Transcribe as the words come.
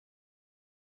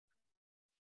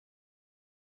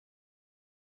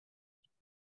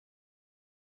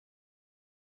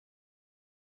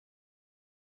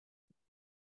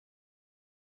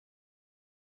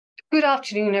Good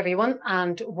afternoon, everyone,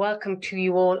 and welcome to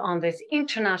you all on this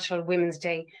International Women's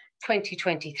Day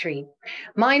 2023.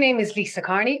 My name is Lisa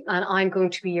Kearney, and I'm going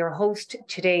to be your host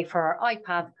today for our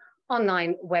IPAV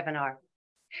online webinar.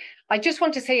 I just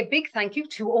want to say a big thank you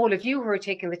to all of you who are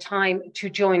taking the time to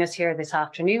join us here this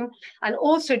afternoon, and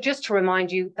also just to remind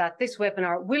you that this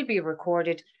webinar will be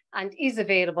recorded and is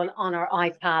available on our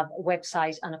IPAV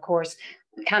website, and of course,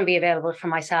 can be available for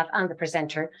myself and the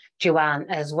presenter, Joanne,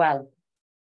 as well.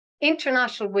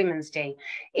 International Women's Day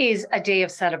is a day of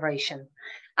celebration,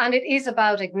 and it is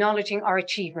about acknowledging our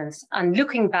achievements and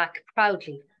looking back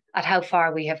proudly at how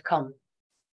far we have come.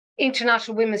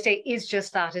 International Women's Day is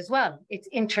just that as well. It's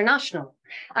international,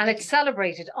 and it's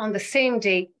celebrated on the same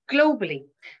day globally,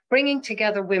 bringing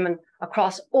together women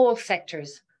across all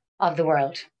sectors of the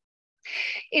world.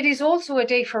 It is also a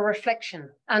day for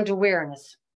reflection and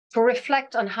awareness, to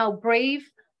reflect on how brave,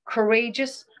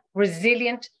 courageous,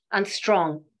 resilient, and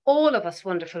strong all of us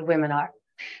wonderful women are.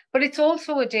 But it's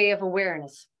also a day of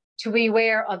awareness, to be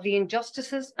aware of the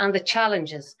injustices and the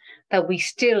challenges that we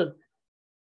still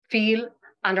feel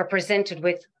and are presented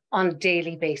with on a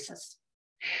daily basis.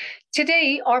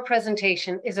 Today, our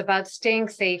presentation is about staying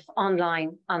safe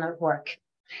online and at work.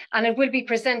 And it will be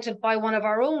presented by one of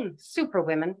our own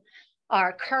superwomen,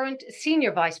 our current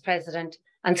Senior Vice President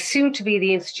and soon to be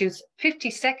the Institute's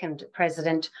 52nd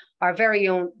President, our very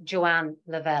own Joanne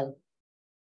Lavelle.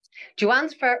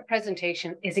 Joanne's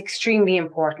presentation is extremely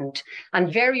important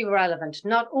and very relevant,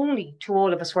 not only to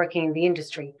all of us working in the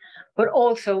industry, but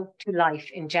also to life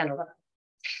in general.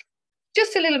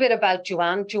 Just a little bit about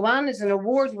Joanne. Joanne is an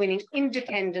award-winning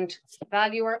independent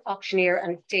valuer, auctioneer,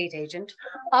 and estate agent,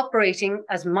 operating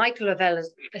as Michael Lavelle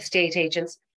Estate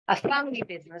Agents, a family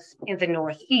business in the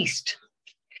Northeast.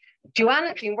 Joanne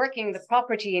has been working in the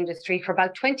property industry for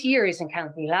about 20 years in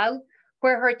County Louth,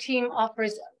 where her team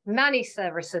offers many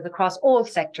services across all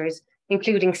sectors,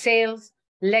 including sales,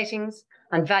 lettings,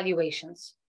 and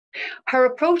valuations. Her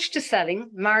approach to selling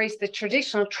marries the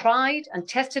traditional tried and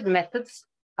tested methods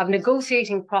of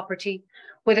negotiating property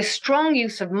with a strong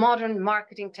use of modern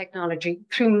marketing technology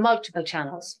through multiple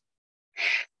channels.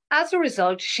 As a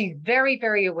result, she's very,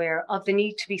 very aware of the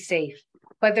need to be safe,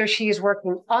 whether she is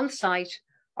working on site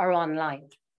or online.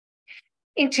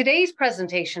 In today's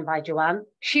presentation by Joanne,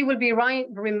 she will be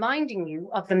reminding you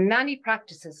of the many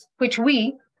practices which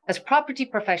we, as property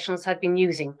professionals, have been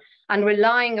using and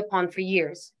relying upon for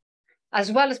years,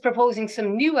 as well as proposing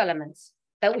some new elements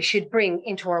that we should bring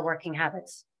into our working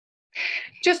habits.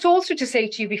 Just also to say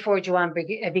to you before Joanne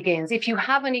begins, if you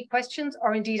have any questions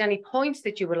or indeed any points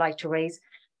that you would like to raise,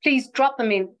 please drop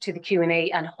them into the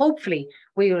Q&A and hopefully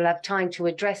we will have time to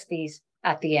address these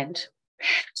at the end.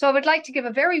 So I would like to give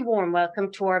a very warm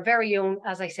welcome to our very own,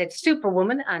 as I said,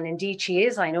 superwoman, and indeed she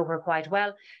is, I know her quite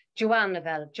well, Joanne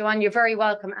Lavelle. Joanne, you're very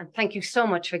welcome, and thank you so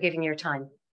much for giving your time.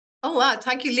 Oh, wow.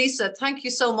 Thank you, Lisa. Thank you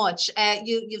so much.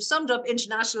 You've summed up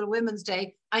International Women's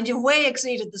Day, and you've way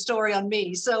exceeded the story on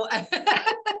me. So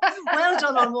well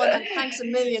done on one, and thanks a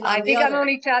million on the other. I'm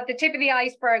only at the tip of the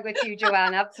iceberg with you,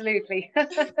 Joanne, absolutely.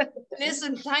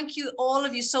 Listen, thank you, all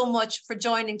of you, so much for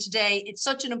joining today. It's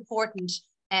such an important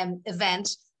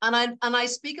event. And I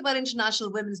speak about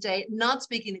International Women's Day, not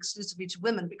speaking exclusively to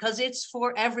women, because it's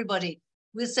for everybody.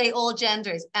 We'll say all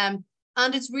genders. And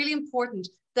it's really important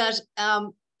that,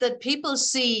 that people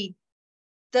see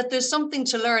that there's something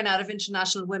to learn out of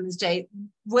International Women's Day,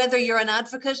 whether you're an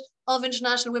advocate of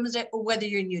International Women's Day or whether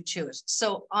you're new to it.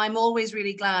 So I'm always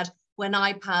really glad when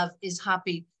IPAV is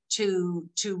happy to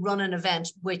run an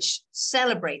event which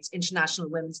celebrates International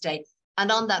Women's Day.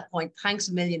 And on that point, thanks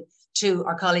a million to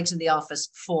our colleagues in the office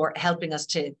for helping us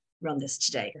to run this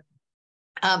today.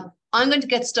 I'm going to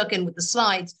get stuck in with the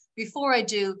slides. Before I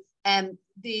do,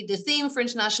 the theme for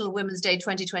International Women's Day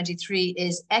 2023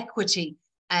 is equity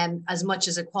as much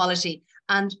as equality.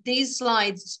 And these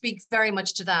slides speak very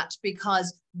much to that,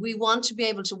 because we want to be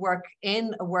able to work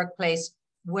in a workplace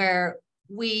where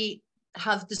we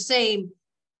have the same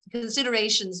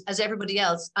considerations as everybody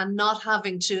else and not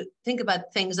having to think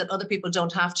about things that other people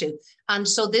don't have to. And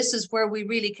so this is where we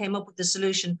really came up with the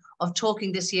solution of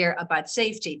talking this year about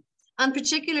safety. And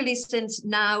particularly since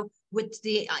now with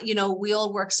the, we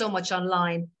all work so much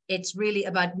online, it's really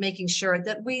about making sure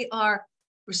that we are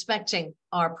respecting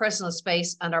our personal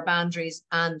space and our boundaries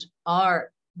and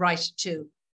our right to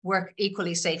work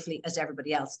equally safely as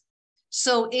everybody else.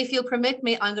 So if you'll permit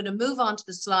me, I'm going to move on to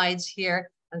the slides here.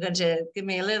 I'm going to give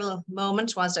me a little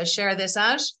moment whilst I share this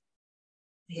out.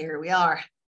 Here we are.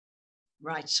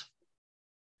 Right.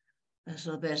 A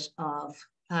little bit of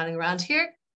planning around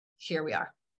here. Here we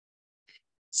are.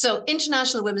 So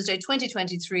International Women's Day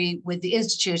 2023 with the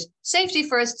Institute. Safety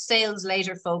first, sales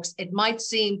later, folks. It might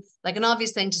seem like an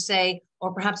obvious thing to say,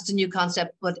 or perhaps it's a new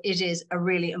concept, but it is a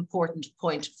really important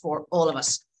point for all of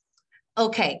us.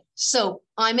 Okay, so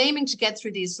I'm aiming to get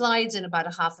through these slides in about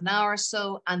a half an hour or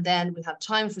so, and then we'll have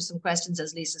time for some questions,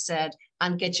 as Lisa said,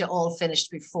 and get you all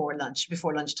finished before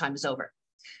lunchtime is over.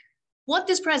 What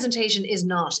this presentation is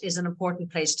not is an important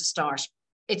place to start.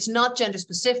 It's not gender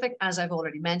specific, as I've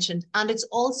already mentioned, and it's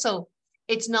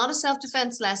not a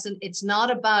self-defense lesson. It's not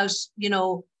about,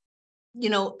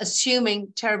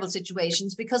 assuming terrible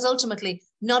situations, because ultimately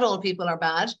not all people are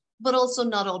bad, but also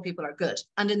not all people are good.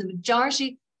 And in the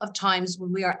majority of times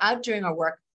when we are out doing our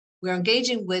work, we're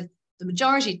engaging with the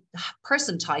majority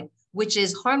person type, which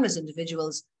is harmless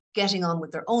individuals getting on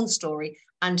with their own story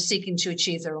and seeking to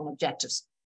achieve their own objectives.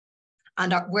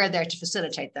 And we're there to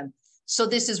facilitate them. So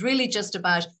this is really just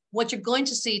about what you're going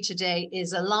to see today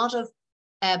is a lot of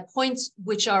points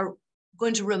which are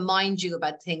going to remind you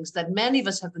about things that many of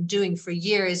us have been doing for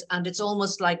years. And it's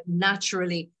almost like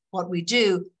naturally what we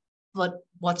do, but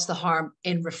what's the harm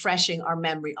in refreshing our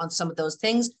memory on some of those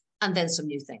things and then some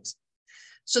new things.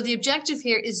 So the objective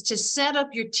here is to set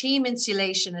up your team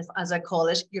insulation, as I call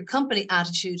it, your company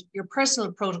attitude, your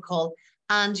personal protocol,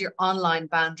 and your online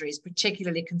boundaries,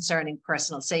 particularly concerning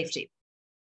personal safety.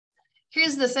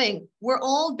 Here's the thing, we're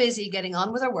all busy getting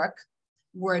on with our work.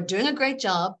 We're doing a great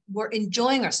job. We're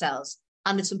enjoying ourselves.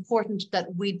 And it's important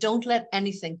that we don't let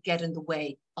anything get in the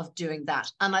way of doing that.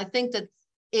 And I think that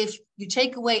if you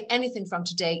take away anything from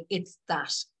today, it's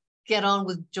that. Get on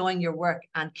with enjoying your work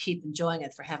and keep enjoying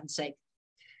it, for heaven's sake.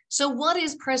 So what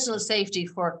is personal safety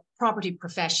for property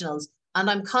professionals? And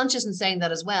I'm conscious in saying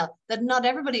that as well, that not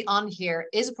everybody on here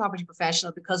is a property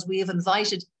professional, because we have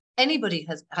invited anybody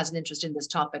who has an interest in this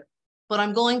topic. But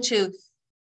I'm going to,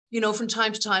 from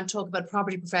time to time talk about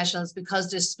property professionals, because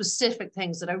there's specific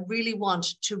things that I really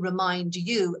want to remind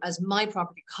you as my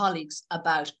property colleagues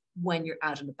about when you're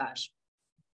out and about.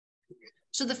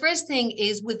 So the first thing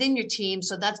is within your team.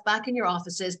 So that's back in your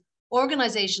offices,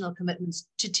 organizational commitments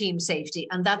to team safety.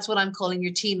 And that's what I'm calling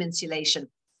your team insulation,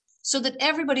 so that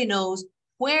everybody knows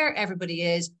where everybody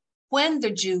is, when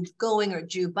they're due going or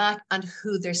due back, and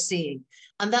who they're seeing.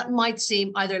 And that might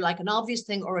seem either like an obvious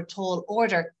thing or a tall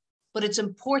order, but it's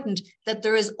important that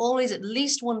there is always at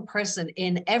least one person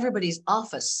in everybody's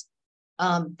office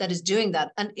that is doing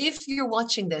that. And if you're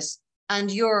watching this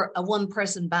and you're a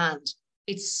one-person band,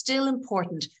 it's still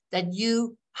important that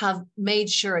you have made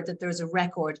sure that there's a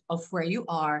record of where you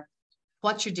are,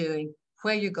 what you're doing,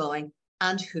 where you're going,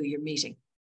 and who you're meeting.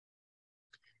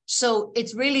 So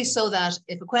it's really so that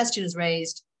if a question is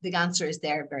raised, the answer is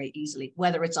there very easily,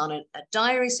 whether it's on a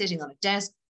diary sitting on a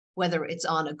desk, whether it's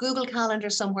on a Google Calendar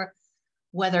somewhere,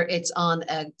 whether it's on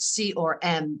a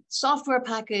CRM software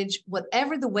package,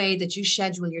 whatever the way that you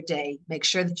schedule your day, make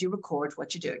sure that you record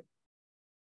what you're doing.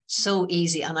 So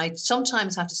easy. And I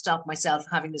sometimes have to stop myself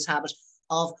having this habit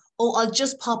of, I'll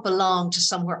just pop along to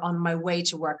somewhere on my way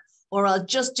to work, or I'll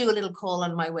just do a little call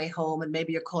on my way home, and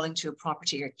maybe you're calling to a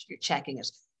property or you're checking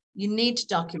it. You need to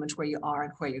document where you are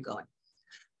and where you're going.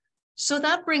 So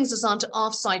that brings us on to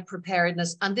offsite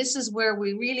preparedness. And this is where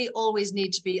we really always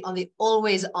need to be on the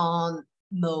always on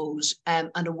mode and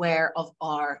aware of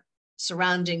our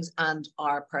surroundings and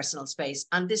our personal space.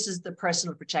 And this is the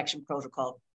personal protection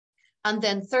protocol. And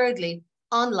then thirdly,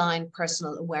 online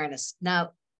personal awareness.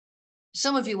 Now,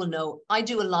 some of you will know I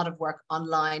do a lot of work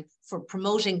online for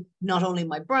promoting not only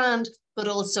my brand, but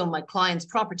also my clients'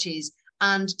 properties.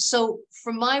 And so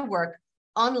for my work,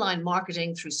 online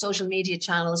marketing through social media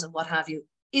channels and what have you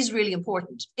is really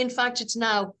important. In fact, it's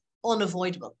now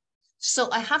unavoidable. So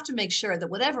I have to make sure that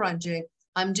whatever I'm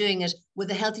doing it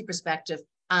with a healthy perspective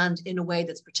and in a way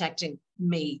that's protecting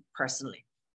me personally.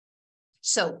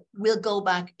 So we'll go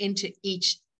back into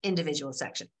each individual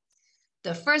section.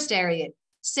 The first area,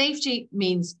 safety,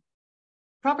 means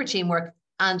proper teamwork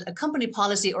and a company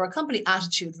policy or a company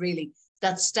attitude really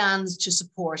that stands to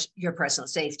support your personal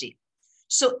safety.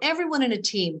 So everyone in a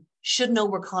team should know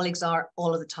where colleagues are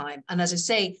all of the time. And as I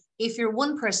say, if you're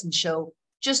one person show,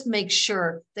 just make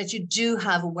sure that you do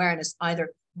have awareness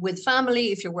either with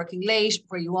family, if you're working late,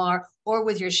 where you are, or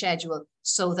with your schedule,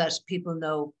 so that people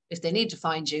know if they need to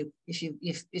find you,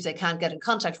 if they can't get in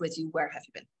contact with you, where have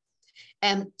you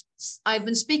been? I've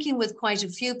been speaking with quite a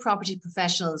few property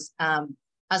professionals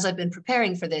as I've been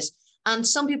preparing for this. And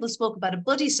some people spoke about a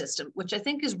buddy system, which I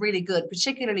think is really good,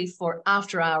 particularly for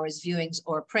after hours viewings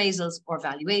or appraisals or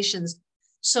valuations.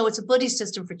 So it's a buddy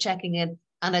system for checking in.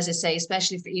 And as I say,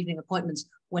 especially for evening appointments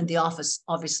when the office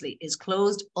obviously is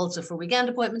closed, also for weekend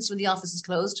appointments when the office is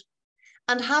closed.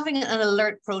 And having an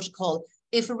alert protocol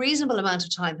if a reasonable amount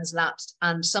of time has lapsed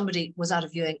and somebody was at a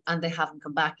viewing and they haven't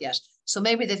come back yet, so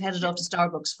maybe they've headed off to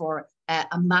Starbucks for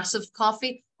a massive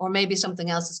coffee, or maybe something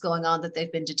else is going on that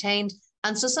they've been detained.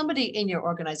 And so somebody in your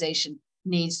organization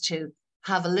needs to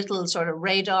have a little sort of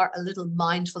radar, a little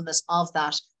mindfulness of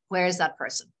that. Where is that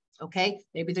person? Okay,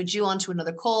 maybe they're due on to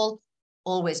another call.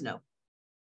 Always know.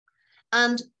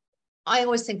 And I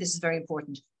always think this is very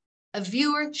important. A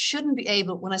viewer shouldn't be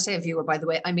able, when I say a viewer, by the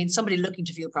way, I mean somebody looking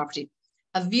to view a property.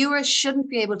 A viewer shouldn't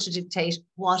be able to dictate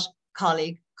what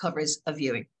colleague covers a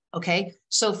viewing. Okay,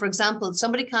 so for example,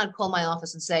 somebody can't call my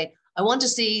office and say, I want to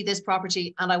see this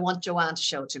property and I want Joanne to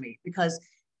show it to me, because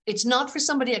it's not for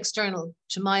somebody external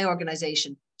to my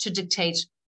organization to dictate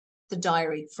the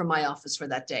diary for my office for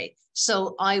that day.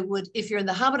 So I would, if you're in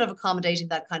the habit of accommodating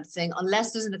that kind of thing,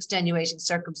 unless there's an extenuating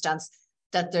circumstance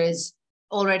that there's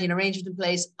already an arrangement in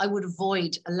place, I would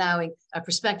avoid allowing a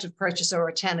prospective purchaser or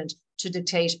a tenant to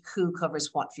dictate who covers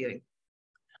what viewing.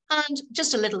 And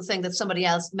just a little thing that somebody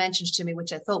else mentioned to me,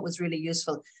 which I thought was really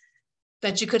useful,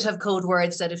 that you could have code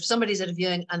words that if somebody's at a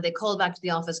viewing and they call back to the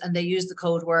office and they use the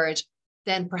code word,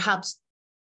 then perhaps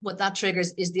what that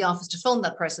triggers is the office to phone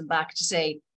that person back to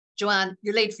say, Joanne,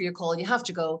 you're late for your call, you have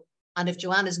to go. And if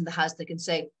Joanne is in the house, they can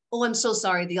say, oh, I'm so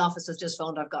sorry, the office has just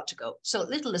phoned, I've got to go. So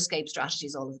little escape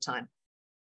strategies all the time.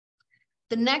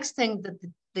 The next thing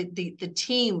that the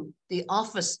team, the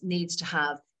office needs to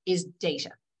have is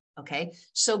data. Okay,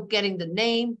 so getting the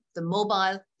name, the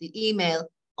mobile, the email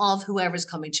of whoever's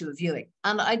coming to a viewing.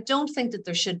 And I don't think that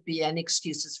there should be any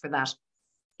excuses for that.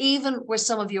 Even where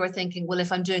some of you are thinking, well,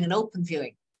 if I'm doing an open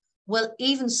viewing, well,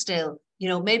 even still, you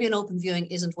know, maybe an open viewing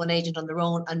isn't one agent on their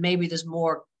own, and maybe there's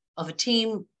more of a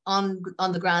team on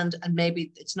the ground, and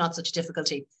maybe it's not such a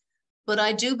difficulty. But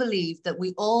I do believe that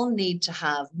we all need to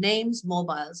have names,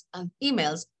 mobiles, and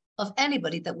emails of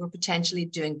anybody that we're potentially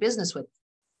doing business with.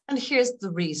 And here's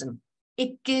the reason.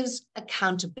 It gives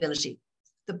accountability.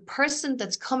 The person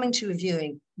that's coming to a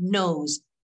viewing knows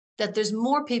that there's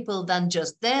more people than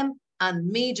just them and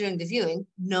me during the viewing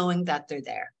knowing that they're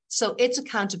there. So it's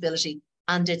accountability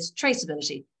and it's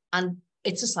traceability and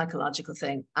it's a psychological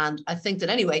thing. And I think that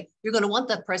anyway, you're going to want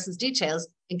that person's details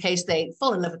in case they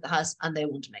fall in love with the house and they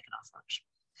want to make an offer on it.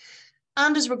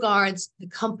 And as regards the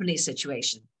company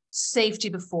situation, safety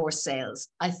before sales,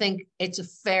 I think it's a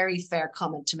very fair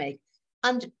comment to make.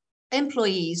 And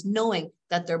employees knowing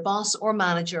that their boss or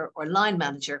manager or line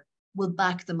manager will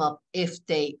back them up if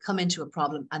they come into a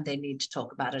problem and they need to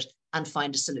talk about it and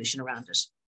find a solution around it.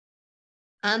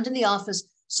 And in the office,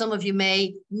 some of you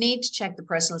may need to check the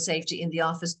personal safety in the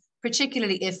office,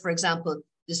 particularly if, for example,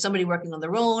 there's somebody working on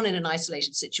their own in an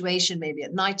isolated situation, maybe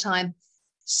at nighttime.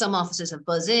 Some offices have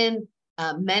buzz in.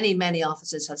 Many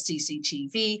offices have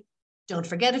CCTV. Don't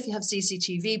forget, if you have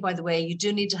CCTV, by the way, you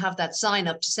do need to have that sign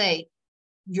up to say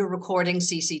you're recording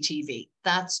CCTV.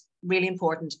 That's really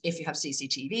important if you have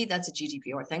CCTV. That's a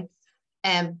GDPR thing.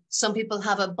 Some people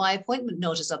have a by appointment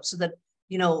notice up so that,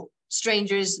 you know,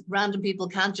 strangers, random people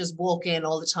can't just walk in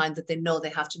all the time, that they know they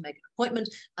have to make an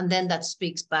appointment. And then that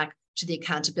speaks back to the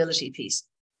accountability piece.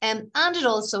 And it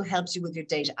also helps you with your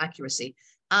data accuracy.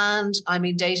 And I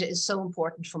mean, data is so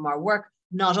important from our work,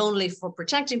 not only for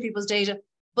protecting people's data,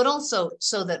 but also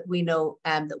so that we know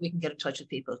that we can get in touch with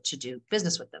people to do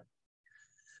business with them.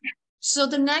 So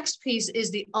the next piece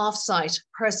is the offsite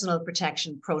personal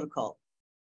protection protocol.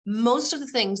 Most of the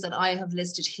things that I have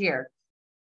listed here,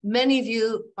 many of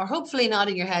you are hopefully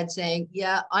nodding your head saying,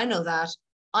 yeah, I know that,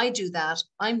 I do that,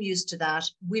 I'm used to that.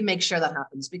 We make sure that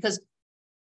happens, because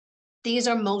these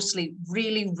are mostly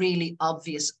really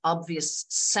obvious,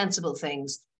 sensible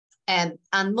things. And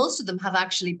most of them have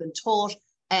actually been taught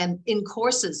in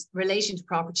courses relating to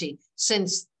property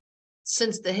since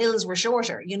the hills were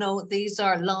shorter. You know, these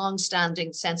are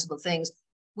long-standing, sensible things.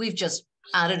 We've just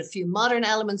added a few modern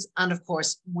elements. And of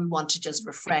course, we want to just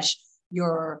refresh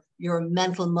your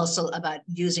mental muscle about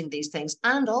using these things.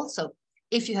 And also,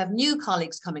 if you have new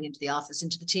colleagues coming into the office,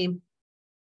 into the team,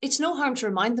 it's no harm to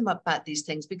remind them about these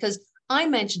things, because I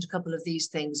mentioned a couple of these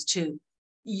things to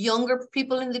younger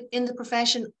people in the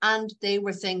profession, and they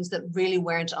were things that really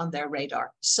weren't on their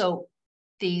radar. So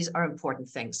these are important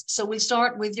things. So we'll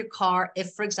start with your car.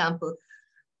 If, for example,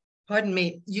 pardon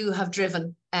me, you have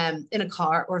driven in a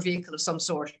car or vehicle of some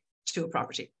sort to a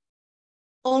property,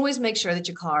 always make sure that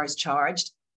your car is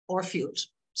charged or fueled.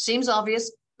 Seems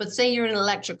obvious, but say you're in an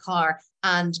electric car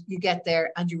and you get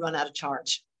there and you run out of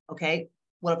charge. Okay,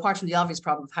 well, apart from the obvious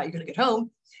problem of how you're going to get home,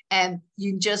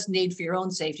 you just need, for your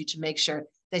own safety, to make sure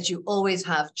that you always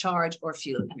have charge or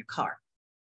fuel in your car.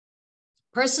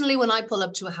 Personally, when I pull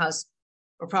up to a house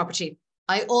or property,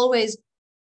 I always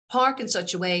park in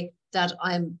such a way that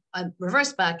I'm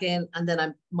reversed back in, and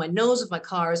then my nose of my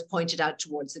car is pointed out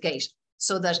towards the gate,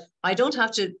 so that I don't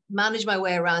have to manage my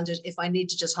way around it if I need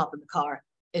to just hop in the car.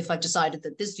 If I've decided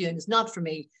that this viewing is not for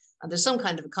me and there's some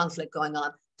kind of a conflict going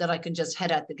on, that I can just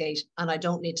head out the gate and I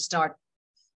don't need to start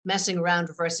messing around,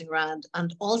 reversing around.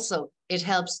 And also it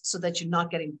helps so that you're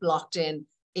not getting blocked in.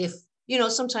 If, you know,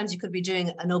 sometimes you could be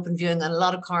doing an open viewing and a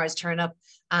lot of cars turn up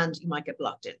and you might get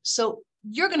blocked in. So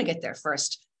you're going to get there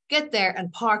first. Get there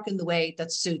and park in the way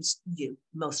that suits you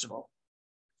most of all.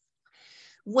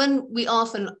 When we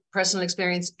often, personal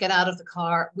experience, get out of the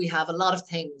car, we have a lot of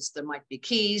things. There might be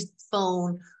keys,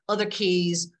 phone, other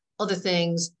keys, other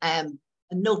things, a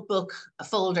notebook, a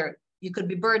folder. You could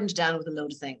be burdened down with a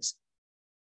load of things.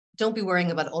 Don't be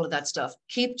worrying about all of that stuff.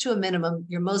 Keep to a minimum.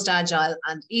 You're most agile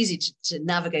and easy to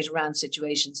navigate around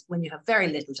situations when you have very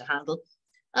little to handle.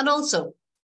 And also,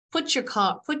 put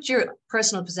your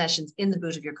personal possessions in the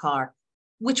boot of your car,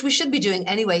 which we should be doing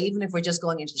anyway, even if we're just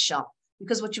going into the shop.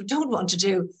 Because what you don't want to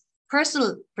do,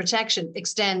 personal protection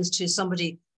extends to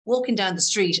somebody walking down the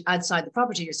street outside the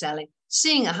property you're selling,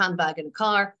 seeing a handbag in a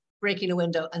car, breaking a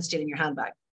window and stealing your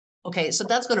handbag. Okay, so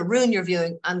that's going to ruin your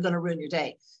viewing and going to ruin your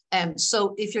day.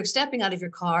 So if you're stepping out of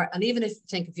your car, and even if you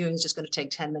think a viewing is just going to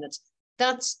take 10 minutes,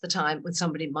 that's the time when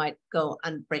somebody might go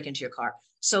and break into your car.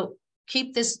 So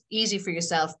keep this easy for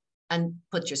yourself and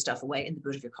put your stuff away in the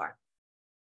boot of your car.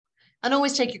 And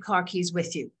always take your car keys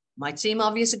with you. Might seem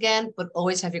obvious again, but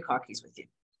always have your car keys with you.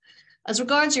 As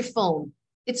regards your phone,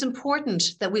 it's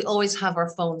important that we always have our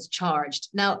phones charged.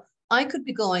 Now, I could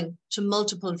be going to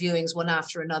multiple viewings one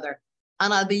after another,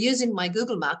 and I'll be using my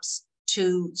Google Maps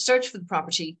to search for the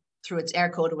property through its air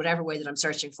code or whatever way that I'm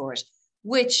searching for it,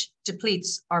 which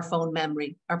depletes our phone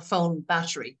memory, our phone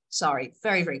battery,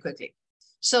 very, very quickly.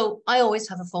 So I always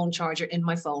have a phone charger in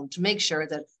my phone to make sure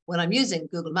that when I'm using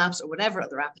Google Maps or whatever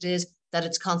other app it is, that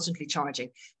it's constantly charging.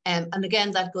 And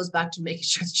again, that goes back to making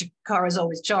sure that your car is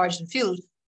always charged and fueled.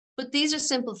 But these are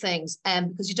simple things,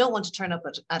 because you don't want to turn up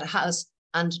at a house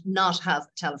and not have a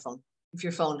telephone if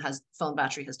your phone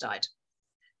battery has died.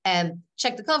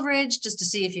 Check the coverage just to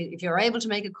see if you're able to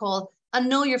make a call, and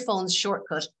know your phone's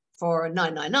shortcut for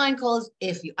 999 calls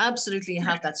if you absolutely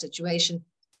have that situation,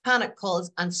 panic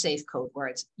calls and safe code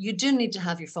words. You do need to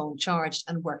have your phone charged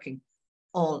and working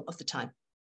all of the time.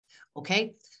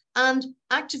 Okay. And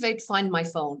activate Find My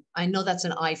Phone. I know that's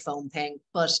an iPhone thing,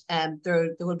 but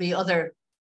there will be other,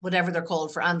 whatever they're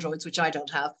called for Androids, which I don't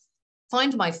have.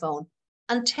 Find My Phone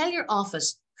and tell your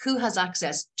office who has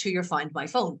access to your Find My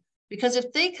Phone. Because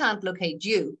if they can't locate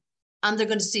you and they're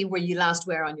going to see where you last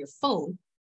were on your phone,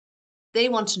 they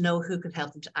want to know who can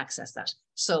help them to access that.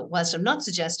 So whilst I'm not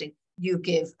suggesting you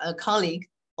give a colleague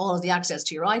all of the access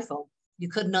to your iPhone, you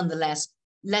could nonetheless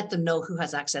let them know who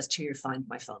has access to your Find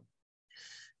My Phone.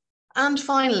 And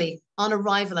finally, on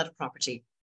arrival at a property,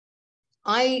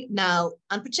 I now,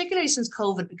 and particularly since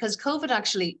COVID, because COVID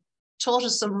actually taught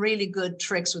us some really good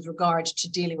tricks with regard to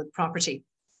dealing with property,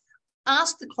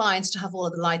 ask the clients to have all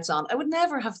of the lights on. I would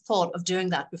never have thought of doing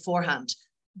that beforehand.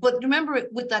 But remember,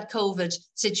 with that COVID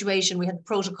situation, we had the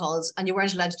protocols and you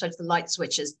weren't allowed to touch the light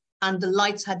switches and the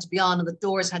lights had to be on and the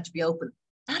doors had to be open.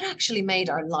 That actually made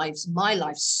our lives, my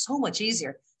life, so much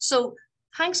easier. So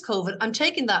thanks, COVID, I'm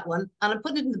taking that one and I'm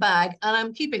putting it in the bag and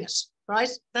I'm keeping it, right?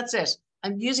 That's it.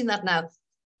 I'm using that now.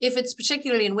 If it's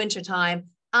particularly in winter time,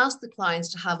 ask the clients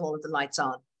to have all of the lights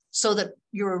on so that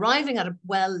you're arriving at a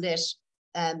well-lit,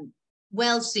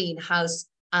 well-seen house,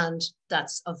 and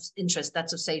that's of interest,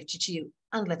 that's of safety to you.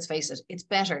 And let's face it, it's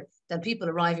better than people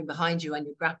arriving behind you and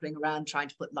you're grappling around trying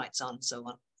to put lights on and so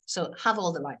on. So have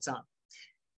all the lights on.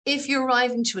 If you're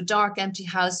arriving to a dark, empty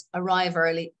house, arrive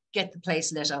early, get the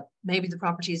place lit up. Maybe the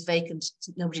property is vacant,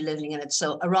 nobody living in it.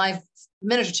 So arrive a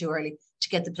minute or two early to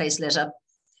get the place lit up.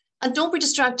 And don't be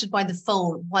distracted by the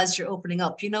phone whilst you're opening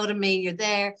up. You know what I mean? You're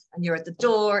there and you're at the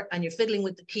door and you're fiddling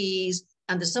with the keys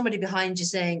and there's somebody behind you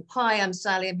saying, "Hi, I'm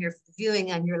Sally, I'm here for the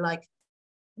viewing." And you're like,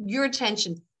 your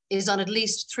attention is on at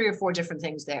least 3 or 4 different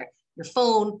things there. Your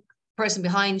phone, person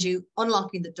behind you,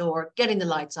 unlocking the door, getting the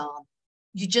lights on.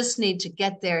 You just need to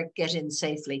get there, get in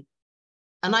safely.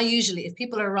 And I usually, if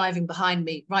people are arriving behind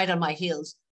me, right on my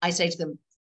heels, I say to them,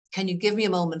 "Can you give me a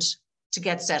moment to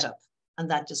get set up?"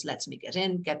 And that just lets me get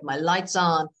in, get my lights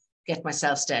on, get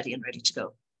myself steady and ready to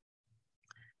go.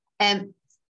 And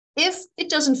if it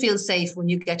doesn't feel safe when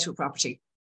you get to a property,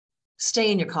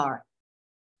 stay in your car.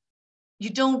 You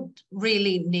don't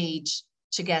really need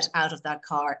to get out of that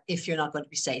car if you're not going to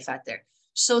be safe out there.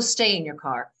 So stay in your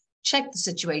car, check the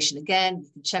situation again. You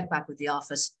can check back with the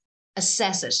office,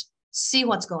 assess it, see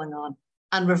what's going on,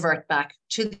 and revert back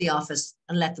to the office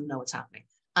and let them know what's happening.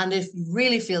 And if you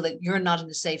really feel that you're not in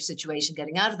a safe situation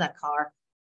getting out of that car,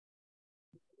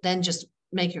 then just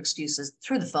make your excuses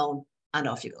through the phone and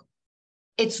off you go.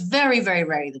 It's very, very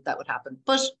rare that that would happen,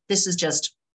 but this is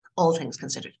just all things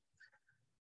considered.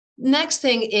 Next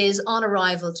thing is on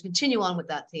arrival, to continue on with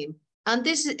that theme. And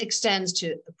this extends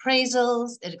to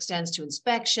appraisals, it extends to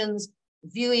inspections,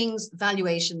 viewings,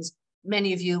 valuations.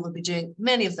 Many of you will be doing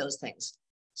many of those things.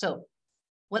 So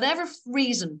whatever the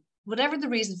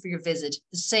reason for your visit,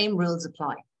 the same rules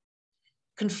apply.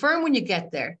 Confirm when you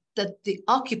get there that the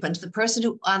occupant, the person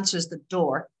who answers the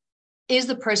door, is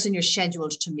the person you're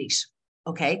scheduled to meet,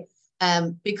 okay?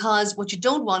 Because what you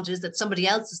don't want is that somebody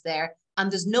else is there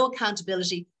and there's no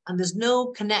accountability and there's no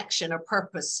connection or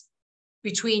purpose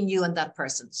between you and that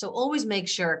person. So always make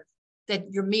sure that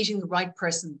you're meeting the right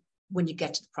person when you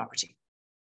get to the property.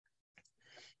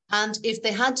 And if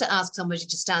they had to ask somebody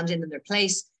to stand in their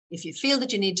place, if you feel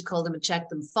that you need to call them and check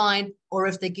them, fine. Or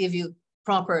if they give you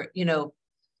proper,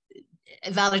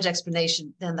 a valid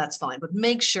explanation, then that's fine. But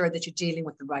make sure that you're dealing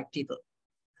with the right people.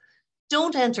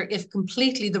 Don't enter if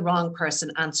completely the wrong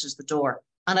person answers the door.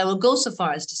 And I will go so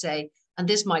far as to say, and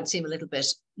this might seem a little bit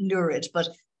lurid, but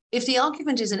if the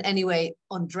occupant is in any way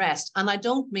undressed, and I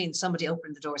don't mean somebody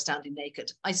opening the door standing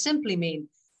naked, I simply mean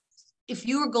if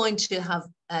you are going to have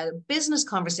a business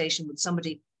conversation with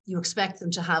somebody, you expect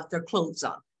them to have their clothes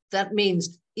on. That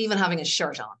means even having a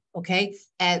shirt on, okay?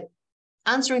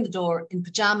 Answering the door in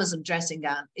pajamas and dressing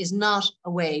gown is not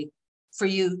a way for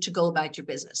you to go about your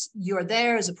business. You're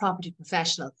there as a property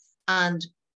professional, and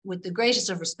with the greatest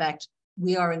of respect,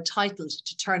 we are entitled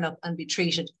to turn up and be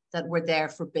treated that we're there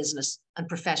for business and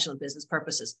professional business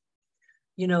purposes.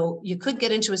 You could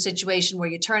get into a situation where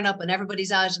you turn up and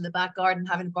everybody's out in the back garden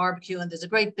having a barbecue and there's a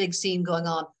great big scene going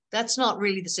on. That's not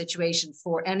really the situation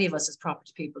for any of us as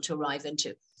property people to arrive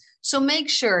into. So make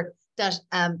sure that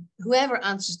whoever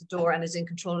answers the door and is in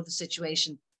control of the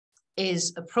situation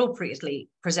is appropriately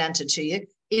presented to you,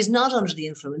 is not under the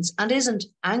influence and isn't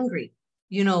angry.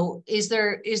 Is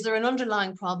there an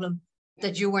underlying problem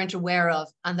that you weren't aware of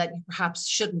and that you perhaps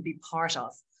shouldn't be part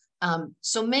of?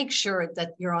 So make sure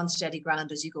that you're on steady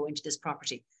ground as you go into this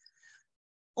property.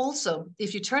 Also,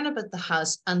 if you turn up at the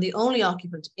house and the only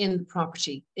occupant in the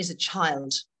property is a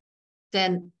child,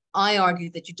 then I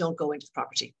argue that you don't go into the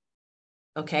property.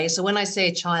 Okay, so when I say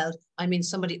a child, I mean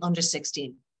somebody under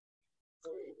 16.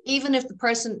 Even if the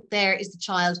person there is the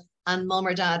child and mom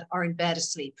or dad are in bed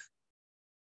asleep,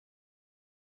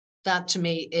 that to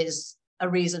me is a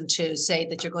reason to say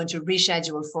that you're going to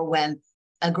reschedule for when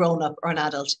a grown-up or an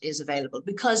adult is available,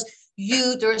 because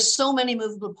there are so many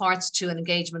movable parts to an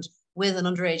engagement with an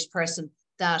underage person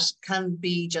that can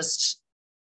be just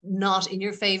not in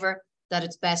your favor, that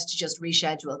it's best to just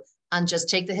reschedule and just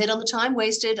take the hit on the time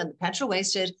wasted and the petrol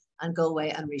wasted and go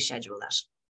away and reschedule that.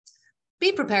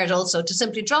 Be prepared also to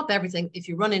simply drop everything if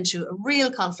you run into a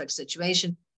real conflict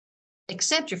situation,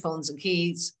 accept your phones and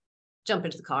keys, jump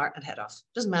into the car and head off.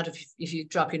 Doesn't matter if you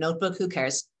drop your notebook, who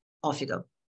cares? Off you go.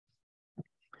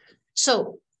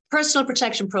 So, personal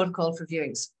protection protocol for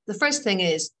viewings. The first thing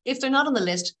is, if they're not on the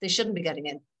list, they shouldn't be getting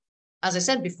in. As I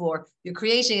said before, you're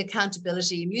creating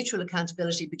accountability, mutual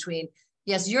accountability between,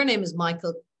 yes, your name is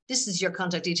Michael, this is your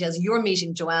contact details, you're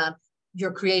meeting Joanne,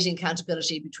 you're creating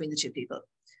accountability between the two people.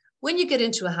 When you get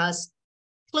into a house,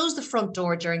 close the front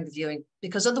door during the viewing,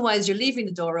 because otherwise you're leaving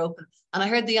the door open. And I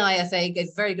heard the IFA gave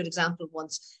a very good example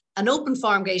once. An open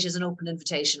farm gate is an open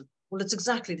invitation. Well, it's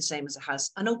exactly the same as a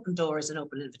house. An open door is an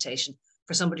open invitation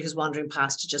for somebody who's wandering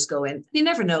past to just go in. You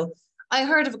never know. I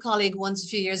heard of a colleague once a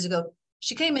few years ago.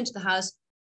 She came into the house,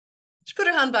 she put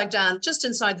her handbag down just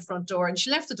inside the front door and she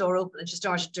left the door open and she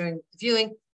started doing the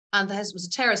viewing. And the house was a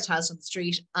terraced house on the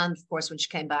street. And of course, when she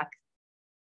came back,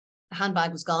 the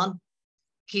handbag was gone.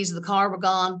 Keys of the car were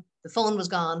gone. The phone was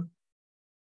gone.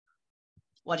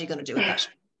 What are you going to do with that?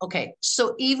 Okay,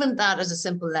 so even that as a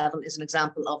simple level is an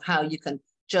example of how you can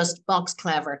just box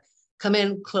clever, come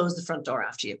in, close the front door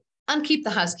after you, and keep the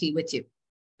house key with you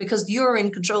because you're in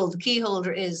control. The key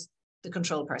holder is the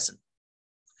control person.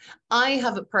 I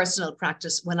have a personal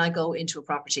practice when I go into a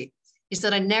property is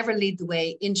that I never lead the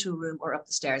way into a room or up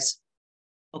the stairs.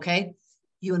 Okay,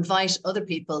 you invite other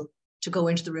people to go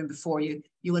into the room before you.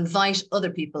 You invite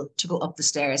other people to go up the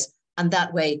stairs. And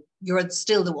that way you're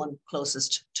still the one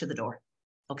closest to the door.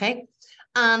 Okay.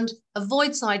 And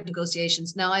avoid side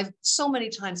negotiations. Now, I've so many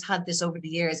times had this over the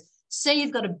years. Say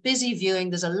you've got a busy viewing,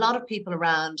 there's a lot of people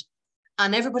around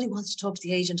and everybody wants to talk to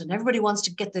the agent and everybody wants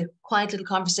to get the quiet little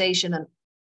conversation. And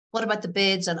what about the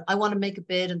bids? And I want to make a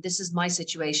bid and this is my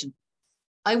situation.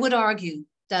 I would argue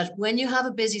that when you have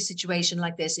a busy situation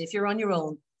like this, if you're on your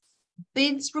own,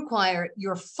 bids require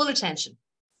your full attention.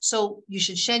 So you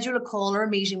should schedule a call or a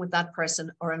meeting with that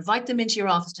person, or invite them into your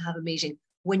office to have a meeting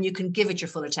when you can give it your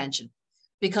full attention.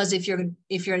 Because if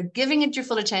you're giving it your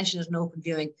full attention at an open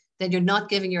viewing, then you're not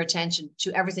giving your attention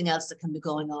to everything else that can be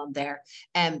going on there.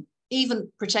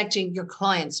 Even protecting your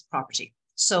client's property.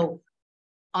 So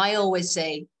I always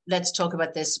say, let's talk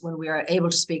about this when we are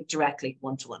able to speak directly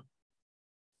one-to-one.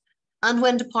 And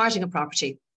when departing a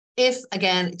property, if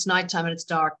again, it's nighttime and it's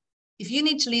dark, if you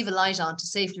need to leave a light on to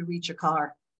safely reach your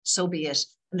car, so be it.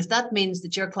 And if that means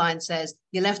that your client says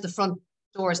you left the front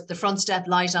doors, the front step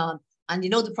light on, and you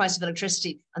know the price of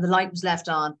electricity and the light was left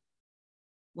on,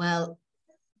 well,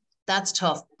 that's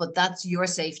tough, but that's your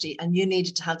safety and you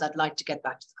needed to have that light to get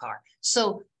back to the car.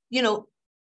 So, you know,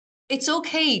 it's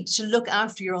okay to look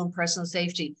after your own personal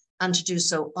safety and to do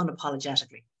so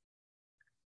unapologetically.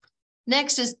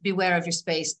 Next is beware of your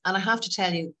space. And I have to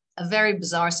tell you a very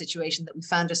bizarre situation that we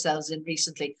found ourselves in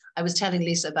recently. I was telling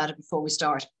Lisa about it before we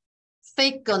start.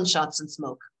 Fake gunshots and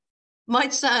smoke.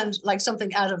 Might sound like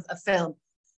something out of a film,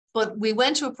 but we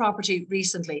went to a property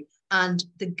recently and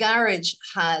the garage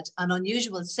had an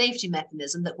unusual safety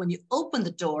mechanism that when you open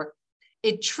the door,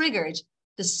 it triggered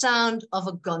the sound of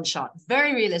a gunshot,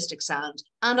 very realistic sound,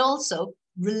 and also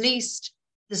released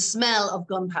the smell of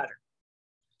gunpowder.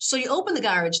 So you open the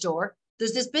garage door,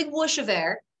 there's this big whoosh of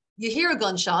air, you hear a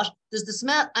gunshot, there's the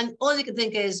smell, and all you can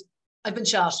think is, I've been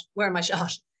shot, where am I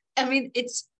shot? I mean,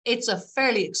 it's a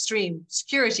fairly extreme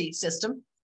security system.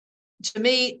 To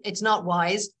me, it's not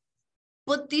wise,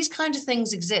 but these kind of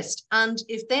things exist. And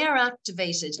if they are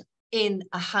activated in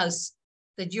a house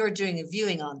that you're doing a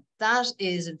viewing on, that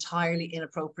is entirely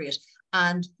inappropriate.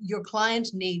 And your client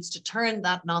needs to turn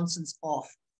that nonsense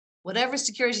off. Whatever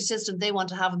security system they want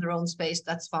to have in their own space,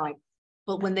 that's fine.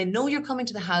 But when they know you're coming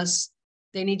to the house,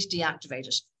 they need to deactivate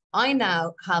it. I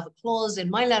now have a clause in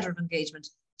my letter of engagement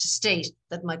to state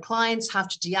that my clients have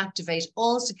to deactivate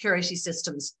all security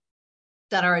systems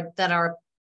that are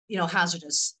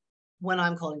hazardous when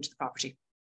I'm calling to the property,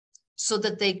 so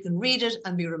that they can read it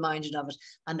and be reminded of it.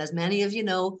 And as many of you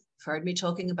know, you've heard me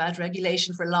talking about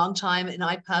regulation for a long time in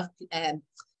IPAV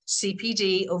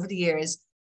CPD over the years.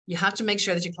 You have to make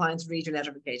sure that your clients read your letter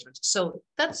of engagement. So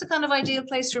that's the kind of ideal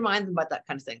place to remind them about that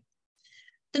kind of thing.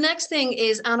 The next thing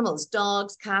is animals,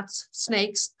 dogs, cats,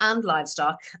 snakes, and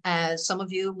livestock. Some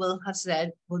of you will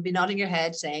be nodding your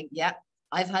head saying, yeah,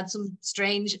 I've had some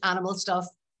strange animal stuff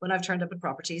when I've turned up at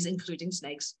properties, including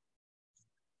snakes.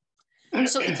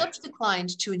 So it's up to the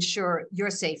client to ensure your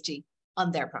safety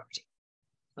on their property.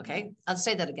 Okay, I'll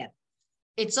say that again.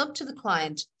 It's up to the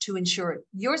client to ensure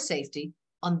your safety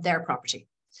on their property.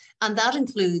 And that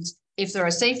includes if there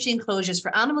are safety enclosures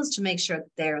for animals, to make sure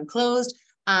that they're enclosed,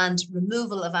 and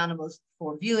removal of animals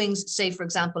for viewings. Say, for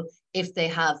example, if they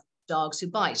have dogs who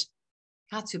bite,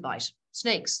 cats who bite,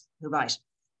 snakes who bite,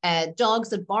 dogs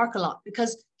that bark a lot.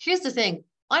 Because here's the thing,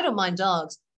 I don't mind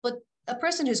dogs, but a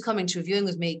person who's coming to a viewing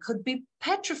with me could be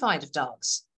petrified of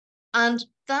dogs. And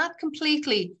that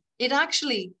completely, it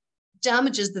actually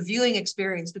damages the viewing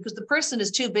experience, because the person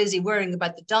is too busy worrying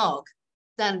about the dog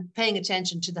than paying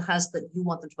attention to the house that you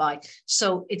want them to buy.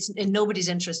 So it's in nobody's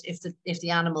interest if the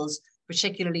animals,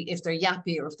 particularly if they're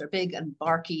yappy or if they're big and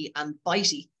barky and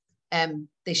bitey,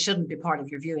 they shouldn't be part of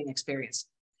your viewing experience.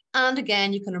 And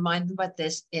again, you can remind them about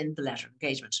this in the letter of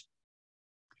engagement.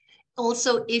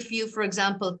 Also, if you, for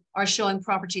example, are showing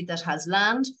property that has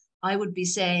land, I would be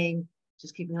saying,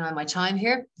 just keeping an eye on my time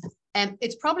here,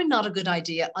 it's probably not a good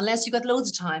idea, unless you've got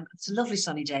loads of time, it's a lovely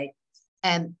sunny day,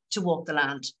 to walk the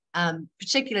land,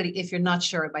 particularly if you're not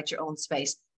sure about your own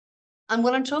space. And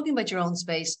when I'm talking about your own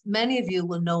space, many of you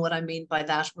will know what I mean by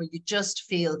that, where you just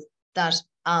feel that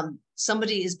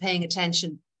somebody is paying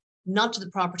attention, not to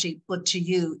the property, but to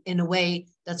you in a way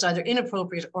that's either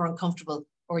inappropriate or uncomfortable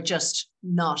or just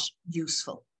not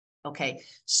useful. Okay,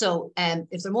 so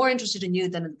if they're more interested in you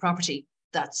than in the property,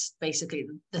 that's basically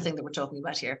the thing that we're talking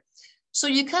about here. So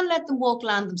you can let them walk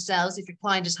land themselves if your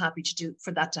client is happy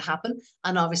for that to happen,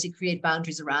 and obviously create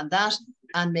boundaries around that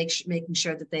and making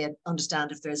sure that they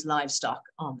understand if there's livestock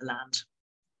on the land.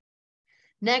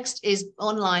 Next is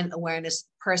online awareness,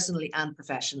 personally and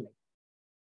professionally.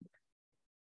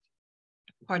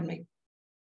 Pardon me.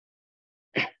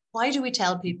 Why do we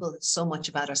tell people so much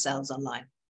about ourselves online?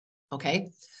 Okay.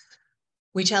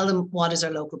 We tell them what is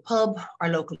our local pub, our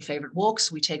local favorite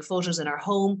walks. We take photos in our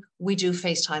home. We do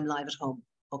FaceTime live at home.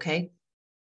 Okay.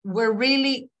 We're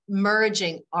really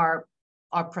merging our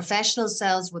professional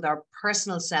selves with our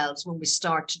personal selves when we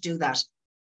start to do that.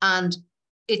 And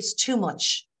it's too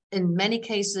much. In many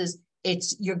cases,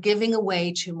 you're giving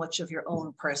away too much of your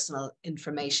own personal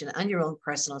information and your own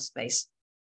personal space.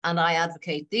 And I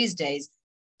advocate these days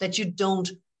that you don't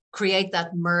create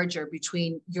that merger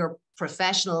between your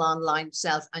professional online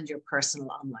self and your personal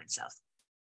online self.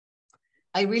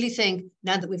 I really think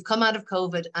now that we've come out of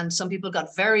COVID and some people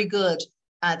got very good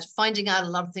at finding out a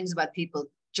lot of things about people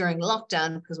during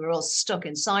lockdown because we're all stuck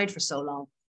inside for so long,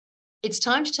 it's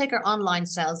time to take our online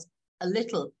selves a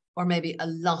little or maybe a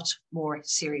lot more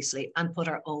seriously and put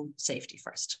our own safety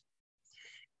first.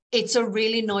 It's a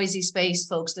really noisy space,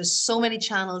 folks. There's so many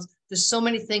channels. There's so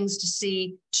many things to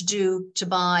see, to do, to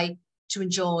buy, to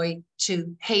enjoy,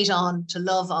 to hate on, to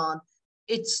love on.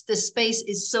 The space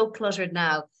is so cluttered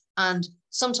now. And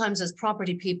sometimes as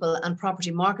property people and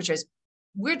property marketers,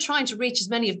 we're trying to reach as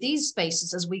many of these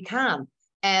spaces as we can.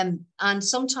 And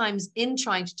sometimes in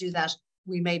trying to do that,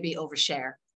 we maybe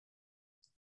overshare.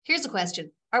 Here's the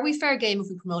question. Are we fair game if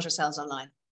we promote ourselves online?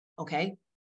 Okay.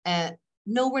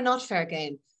 No, we're not fair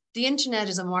game. The internet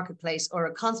is a marketplace or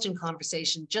a constant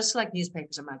conversation, just like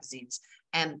newspapers or magazines.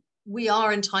 And we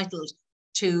are entitled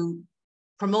to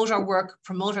promote our work,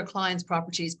 promote our clients'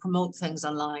 properties, promote things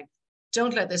online.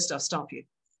 Don't let this stuff stop you.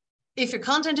 If your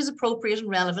content is appropriate and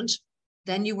relevant,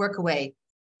 then you work away,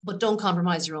 but don't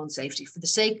compromise your own safety for the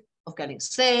sake of getting a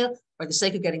sale or the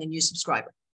sake of getting a new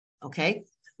subscriber. Okay.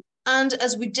 And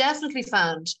as we definitely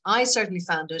found, I certainly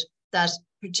found it, that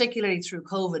particularly through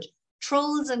COVID,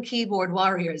 trolls and keyboard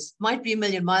warriors might be a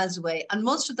million miles away. And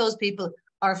most of those people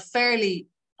are fairly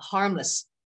harmless.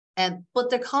 But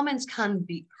their comments can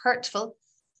be hurtful.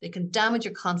 They can damage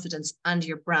your confidence and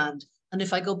your brand. And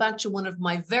if I go back to one of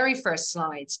my very first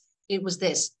slides, it was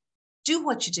this: do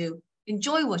what you do,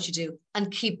 enjoy what you do,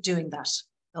 and keep doing that.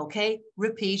 Okay?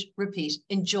 Repeat, repeat,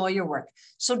 enjoy your work.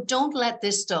 So don't let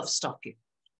this stuff stop you.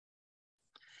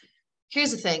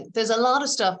 Here's the thing. There's a lot of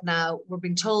stuff now. We're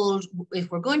being told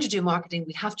if we're going to do marketing,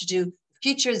 we have to do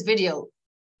features video.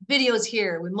 Videos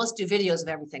here. We must do videos of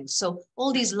everything. So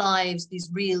all these lives, these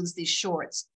reels, these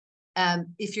shorts.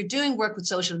 If you're doing work with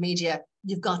social media,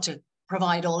 you've got to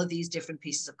provide all of these different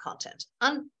pieces of content.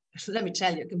 And let me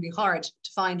tell you, it can be hard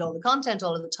to find all the content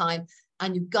all of the time.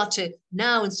 And you've got to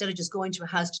now, instead of just going to a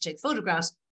house to take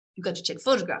photographs, you've got to take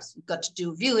photographs. You've got to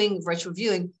do viewing, virtual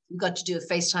viewing. You've got to do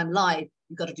a FaceTime live.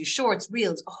 You've got to do shorts,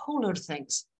 reels, a whole load of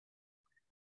things.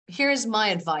 Here's my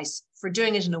advice for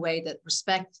doing it in a way that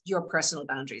respects your personal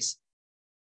boundaries.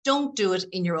 Don't do it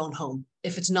in your own home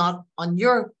if it's not on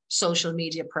your social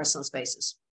media personal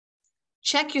spaces.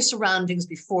 Check your surroundings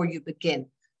before you begin.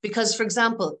 Because, for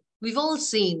example, we've all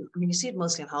seen, I mean, you see it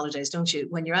mostly on holidays, don't you?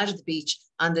 When you're out at the beach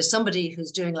and there's somebody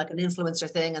who's doing like an influencer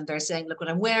thing and they're saying, look what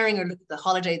I'm wearing, or look at the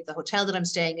holiday, the hotel that I'm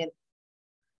staying in.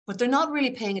 But they're not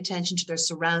really paying attention to their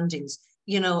surroundings,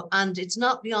 you know, and it's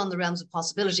not beyond the realms of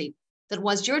possibility that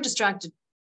whilst you're distracted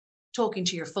talking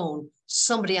to your phone,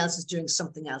 somebody else is doing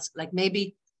something else, like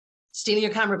maybe stealing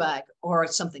your camera bag or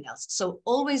something else. So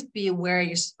always be aware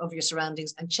of your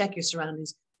surroundings and check your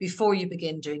surroundings before you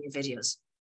begin doing your videos.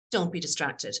 Don't be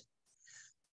distracted.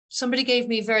 Somebody gave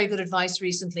me very good advice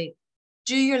recently.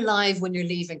 Do your live when you're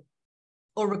leaving,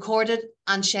 or record it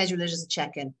and schedule it as a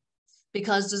check-in.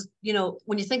 Because, you know,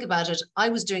 when you think about it, I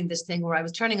was doing this thing where I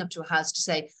was turning up to a house to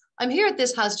say, I'm here at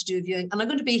this house to do a viewing and I'm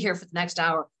going to be here for the next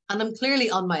hour and I'm clearly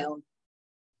on my own.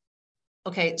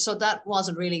 Okay, so that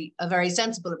wasn't really a very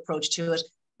sensible approach to it.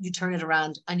 You turn it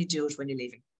around and you do it when you're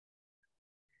leaving.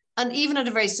 And even at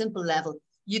a very simple level,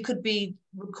 you could be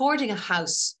recording a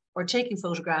house or taking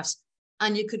photographs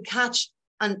and you could catch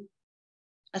a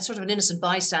sort of an innocent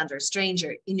bystander,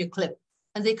 stranger in your clip,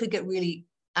 and they could get really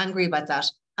angry about that.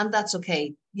 And that's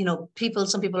okay. You know,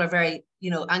 some people are very,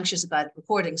 you know, anxious about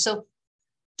recording. So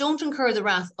don't incur the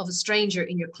wrath of a stranger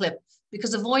in your clip,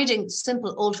 because avoiding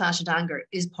simple old-fashioned anger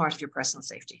is part of your personal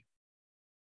safety.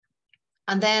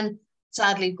 And then,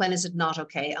 sadly, when is it not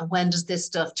okay? And when does this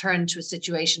stuff turn to a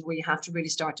situation where you have to really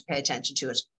start to pay attention to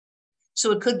it?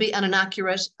 So it could be an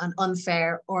inaccurate, an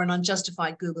unfair, or an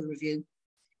unjustified Google review.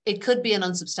 It could be an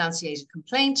unsubstantiated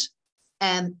complaint.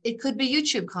 It could be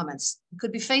YouTube comments. It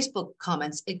could be Facebook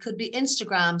comments. It could be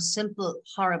Instagram, simple,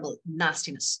 horrible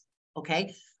nastiness.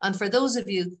 Okay. And for those of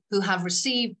you who have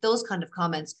received those kind of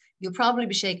comments, you'll probably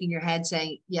be shaking your head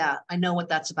saying, yeah, I know what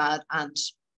that's about. And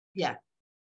yeah,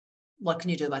 what can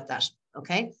you do about that?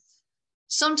 Okay.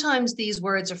 Sometimes these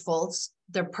words are false.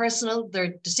 They're personal,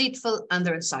 they're deceitful, and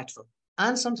they're insightful.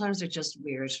 And sometimes they're just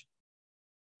weird.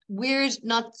 Weird,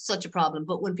 not such a problem.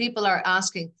 But when people are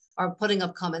asking or putting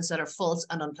up comments that are false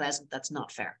and unpleasant, that's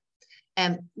not fair.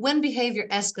 When behavior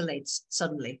escalates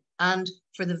suddenly, and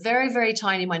for the very, very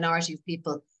tiny minority of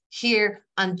people here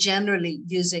and generally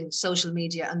using social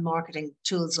media and marketing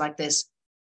tools like this,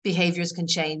 behaviors can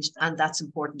change, and that's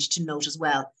important to note as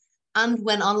well. And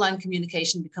when online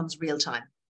communication becomes real time.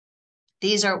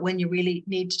 These are when you really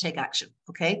need to take action,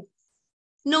 okay?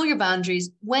 Know your boundaries,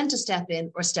 when to step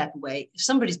in or step away. If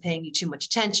somebody's paying you too much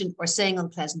attention or saying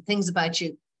unpleasant things about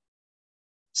you,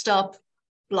 stop,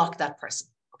 block that person,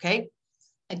 okay?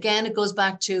 Again, it goes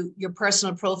back to your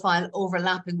personal profile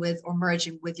overlapping with or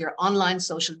merging with your online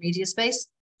social media space,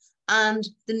 and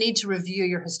the need to review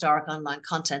your historic online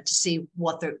content to see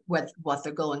what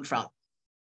they're going from.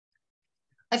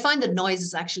 I find that noise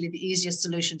is actually the easiest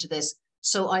solution to this.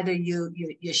 So either you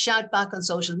shout back on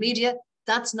social media,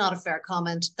 that's not a fair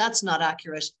comment, that's not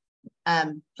accurate.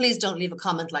 Please don't leave a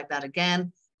comment like that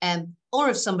again. Or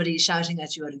if somebody is shouting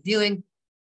at you at a viewing,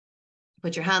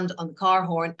 put your hand on the car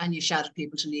horn and you shout at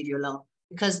people to leave you alone,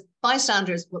 because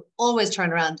bystanders will always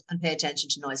turn around and pay attention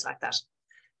to noise like that.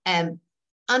 And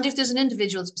if there's an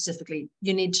individual specifically,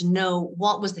 you need to know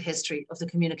what was the history of the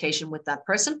communication with that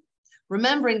person,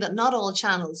 remembering that not all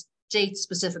channels date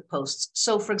specific posts.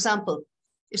 So for example,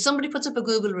 if somebody puts up a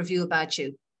Google review about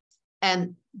you,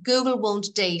 Google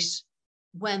won't date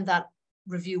when that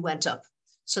review went up.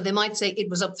 So they might say it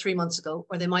was up 3 months ago,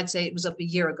 or they might say it was up a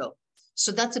year ago.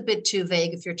 So that's a bit too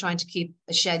vague if you're trying to keep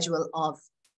a schedule of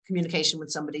communication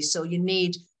with somebody. So you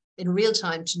need in real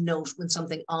time to note when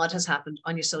something odd has happened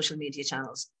on your social media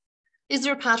channels. Is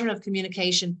there a pattern of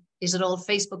communication? Is it all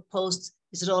Facebook posts?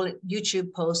 Is it all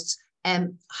YouTube posts?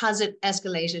 Has it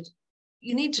escalated?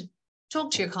 You need to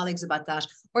talk to your colleagues about that,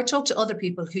 or talk to other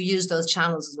people who use those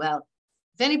channels as well.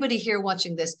 If anybody here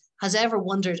watching this has ever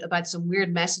wondered about some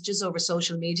weird messages over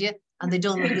social media and they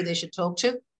don't know who they should talk to,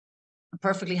 I'm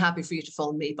perfectly happy for you to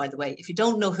phone me, by the way. If you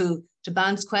don't know who to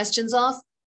bounce questions off,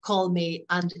 call me.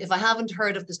 And if I haven't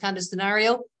heard of this kind of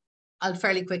scenario, I'll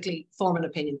fairly quickly form an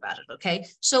opinion about it, okay?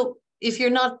 So if you're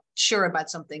not sure about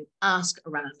something, ask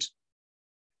around.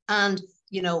 And,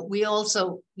 we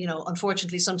also,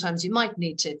 unfortunately, sometimes you might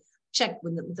need to check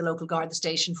with the local Garda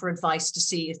station for advice to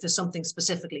see if there's something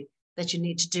specifically that you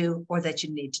need to do or that you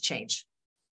need to change.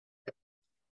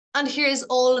 And here's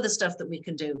all of the stuff that we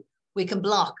can do. We can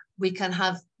block, we can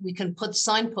put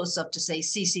signposts up to say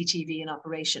CCTV in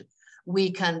operation.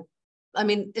 We can,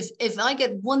 if I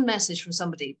get one message from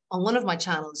somebody on one of my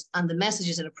channels and the message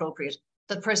is inappropriate,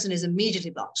 that person is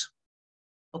immediately blocked,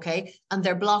 okay? And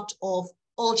they're blocked off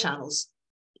all channels,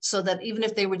 so that even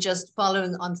if they were just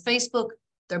following on Facebook,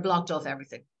 they're blocked off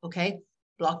everything, okay?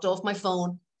 Blocked off my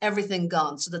phone, everything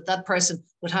gone, so that that person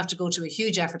would have to go to a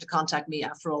huge effort to contact me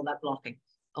after all that blocking,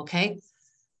 okay?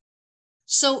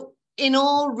 So in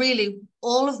all, really,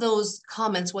 all of those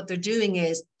comments, what they're doing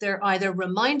is they're either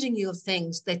reminding you of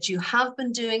things that you have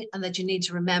been doing and that you need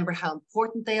to remember how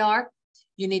important they are.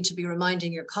 You need to be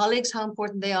reminding your colleagues how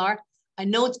important they are. I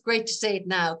know it's great to say it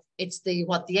now. It's the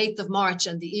 8th of March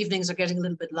and the evenings are getting a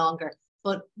little bit longer,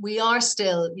 but we are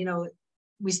still,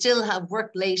 we still have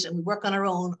worked late and we work on our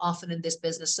own often in this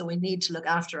business. So we need to look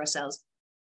after ourselves.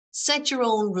 Set your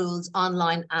own rules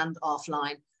online and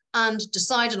offline, and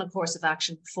decide on a course of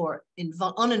action for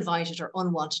uninvited or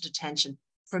unwanted attention.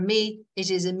 For me,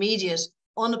 it is immediate,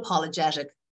 unapologetic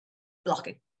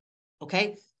blocking,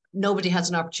 okay? Nobody has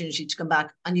an opportunity to come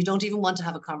back, and you don't even want to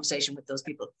have a conversation with those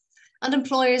people. And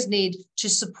employers need to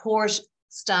support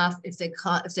staff if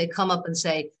they come up and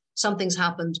say, something's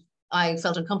happened, I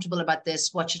felt uncomfortable about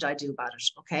this, what should I do about it,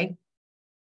 okay?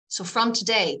 So from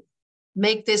today,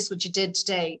 make this what you did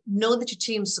today. Know that your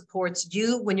team supports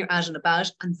you when you're out and about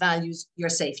and values your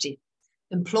safety.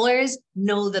 Employers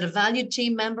know that a valued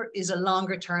team member is a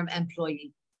longer-term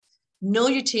employee. Know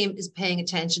your team is paying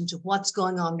attention to what's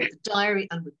going on with the diary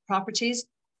and with properties.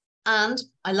 And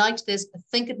I liked this, I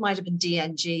think it might have been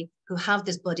DNG who have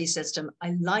this buddy system.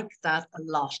 I like that a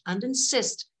lot, and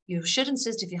you should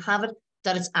insist if you have it,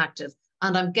 that it's active.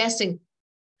 And I'm guessing,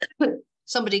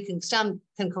 somebody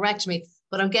can correct me,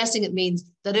 but I'm guessing it means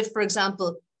that if, for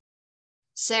example,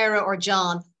 Sarah or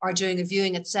John are doing a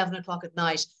viewing at 7 o'clock at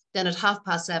night, then at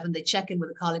 7:30, they check in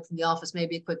with a colleague from the office,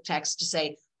 maybe a quick text to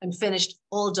say, I'm finished,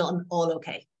 all done, all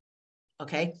okay.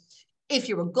 Okay. If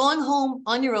you were going home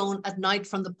on your own at night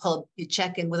from the pub, you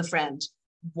check in with a friend.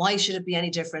 Why should it be any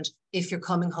different if you're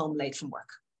coming home late from work?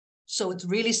 So it's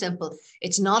really simple.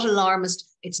 It's not alarmist.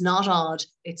 It's not odd.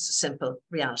 It's a simple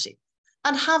reality.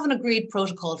 And have an agreed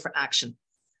protocol for action.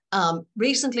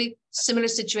 Recently, similar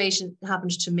situation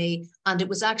happened to me, and it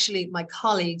was actually my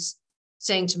colleagues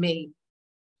saying to me,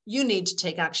 you need to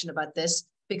take action about this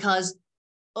because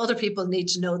other people need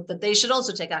to know that they should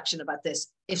also take action about this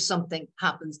if something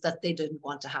happens that they didn't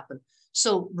want to happen.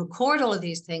 So record all of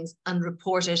these things and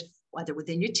report it either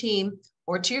within your team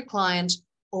or to your client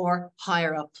or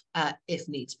higher up if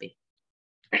needs be.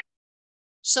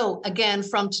 So again,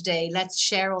 from today, let's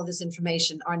share all this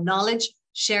information, our knowledge,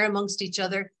 share amongst each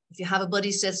other, if you have a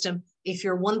buddy system, if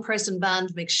you're one person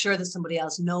band, make sure that somebody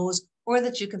else knows or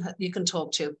that you can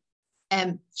talk to.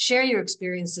 Share your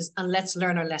experiences and let's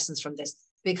learn our lessons from this,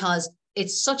 because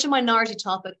it's such a minority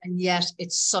topic and yet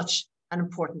it's such an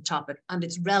important topic and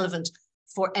it's relevant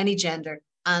for any gender.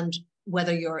 And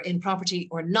whether you're in property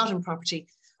or not in property,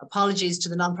 apologies to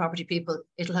the non-property people,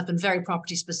 it'll have been very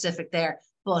property specific there,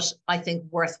 but I think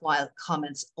worthwhile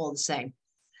comments all the same.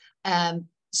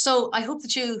 So I hope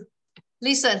that you,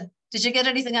 Lisa, did you get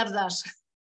anything out of that?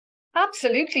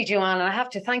 Absolutely, Joanne. I have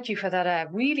to thank you for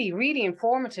that really, really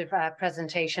informative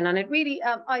presentation. And it really,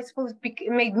 I suppose,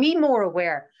 made me more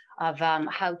aware of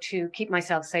how to keep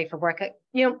myself safe at work.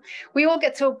 You know, we all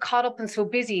get so caught up and so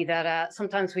busy that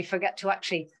sometimes we forget to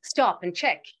actually stop and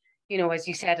check, you know, as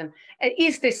you said, and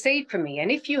is this safe for me?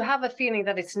 And if you have a feeling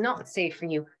that it's not safe for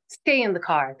you, stay in the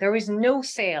car. There is no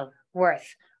sale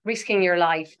worth risking your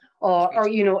life or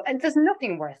you know, and there's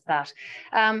nothing worth that.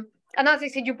 And as I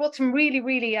said, you brought some really,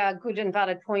 really good and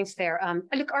valid points there.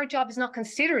 Look, our job is not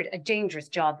considered a dangerous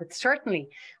job, but certainly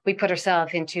we put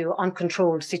ourselves into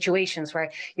uncontrolled situations where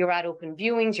you're at open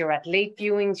viewings, you're at late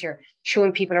viewings, you're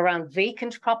showing people around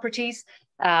vacant properties,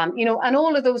 you know, and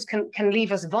all of those can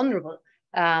leave us vulnerable.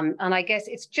 And I guess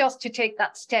it's just to take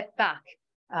that step back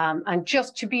and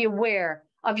just to be aware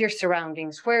of your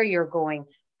surroundings, where you're going,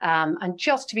 and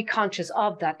just to be conscious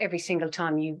of that every single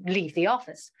time you leave the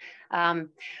office.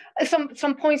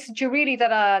 Some points that you really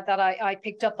that I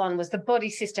picked up on was the buddy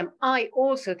system. I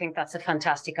also think that's a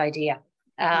fantastic idea,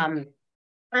 and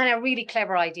a really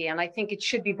clever idea. And I think it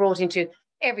should be brought into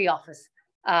every office,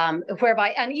 whereby,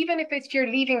 and even if you're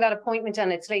leaving that appointment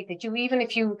and it's late, that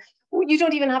you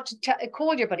don't even have to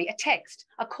call your buddy, a text,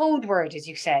 a code word, as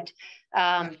you said,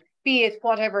 be it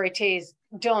whatever it is,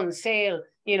 done, sale,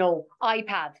 you know,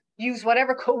 iPad, use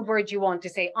whatever code word you want to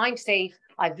say, I'm safe,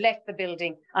 I've left the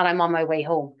building and I'm on my way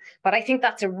home. But I think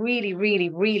that's a really, really,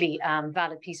 really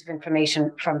valid piece of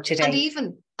information from today.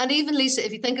 And even Lisa,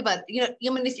 if you think about, you know, I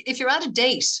mean, if you're at a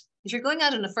date, if you're going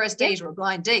out on a first date or a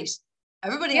blind date,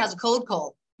 everybody has a cold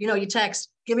call. You know, you text,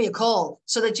 give me a call,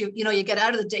 so that you get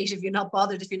out of the date if you're not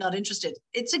bothered, if you're not interested.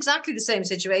 It's exactly the same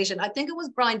situation. I think it was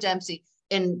Brian Dempsey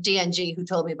in DNG who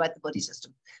told me about the buddy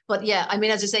system. But yeah, I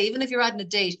mean, as I say, even if you're out on a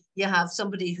date, you have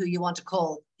somebody who you want to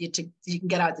call you can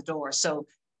get out the door. So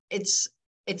it's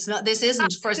not, this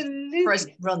isn't first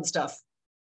run stuff.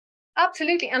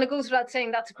 Absolutely. And it goes without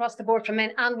saying that's across the board for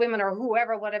men and women or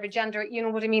whoever, whatever gender, you know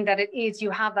what I mean, that it is, you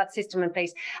have that system in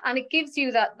place. And it gives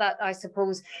you that I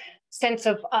suppose, sense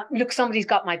of, look, somebody's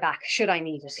got my back, should I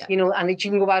need it, you know, and that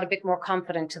you can go out a bit more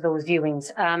confident to those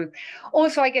viewings.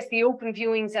 Also, I guess the open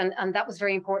viewings, and that was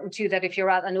very important too, that if you're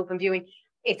at an open viewing,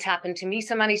 it's happened to me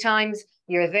so many times,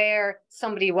 you're there,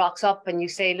 somebody walks up and you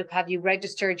say, look, have you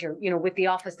registered your, you know, with the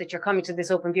office that you're coming to this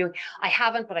open viewing? I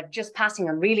haven't, but I'm just passing,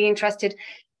 I'm really interested.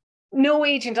 No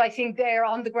agent, I think, there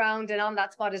on the ground and on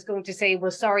that spot is going to say,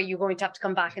 well, sorry, you're going to have to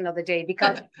come back another day,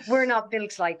 because we're not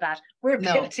built like that. We're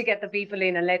built to get the people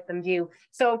in and let them view.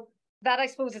 So that, I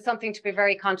suppose, is something to be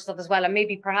very conscious of as well. And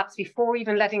maybe perhaps before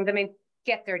even letting them in,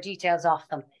 get their details off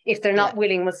them. If they're not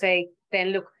willing, we'll say,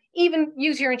 then look, even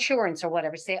use your insurance or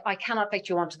whatever. Say, I cannot let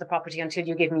you onto the property until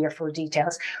you give me your full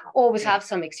details. Always have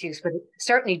some excuse, but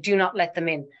certainly do not let them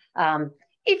in.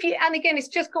 If you, and again, it's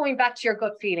just going back to your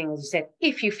gut feeling, as you said,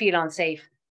 if you feel unsafe,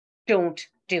 don't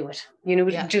do it. You know,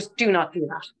 just do not do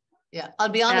that. Yeah, I'll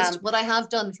be honest, what I have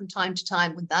done from time to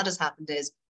time when that has happened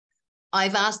is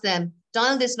I've asked them,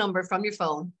 dial this number from your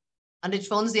phone, and it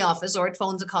phones the office or it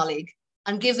phones a colleague,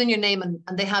 and give them your name and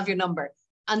they have your number.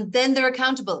 And then they're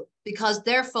accountable because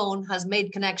their phone has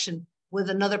made connection with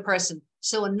another person.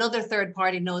 So another third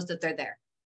party knows that they're there,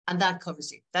 and that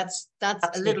covers you. That's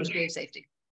a little degree of safety.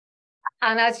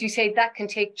 And as you say, that can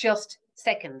take just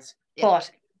seconds,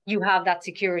 but you have that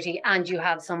security and you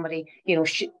have somebody, you know,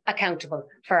 accountable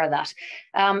for that.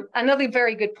 Another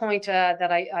very good point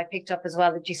that I picked up as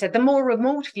well, that you said, the more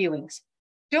remote viewings.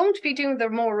 Don't be doing the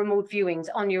more remote viewings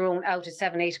on your own out at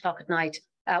 7, 8 o'clock at night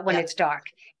when it's dark.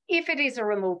 If it is a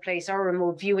remote place or a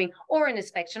remote viewing or an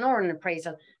inspection or an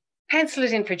appraisal, pencil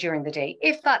it in for during the day.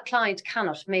 If that client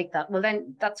cannot make that, well,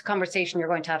 then that's a conversation you're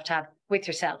going to have with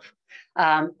yourself.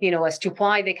 You know, as to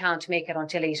why they can't make it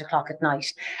until 8 o'clock at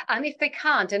night. And if they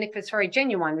can't, and if it's for a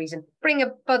genuine reason, bring a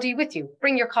buddy with you,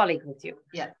 bring your colleague with you.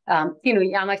 You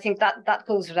know, and I think that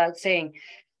goes without saying.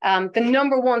 The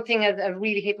number one thing that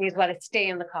really hit me as well is stay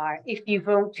in the car. If you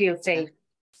don't feel safe,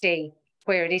 stay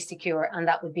where it is secure, and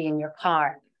that would be in your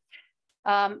car.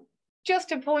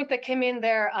 Just a point that came in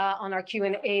there on our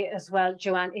Q&A as well,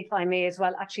 Joanne, if I may as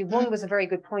well. Actually, one was a very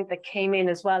good point that came in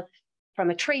as well from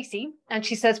a Tracy, and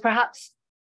she says perhaps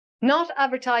Not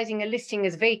advertising a listing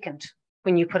as vacant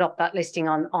when you put up that listing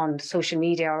on social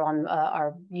media or on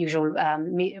our usual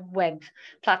web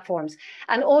platforms.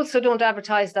 And also don't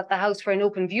advertise that the house where an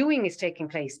open viewing is taking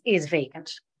place is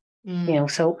vacant. You know,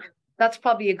 so that's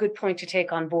probably a good point to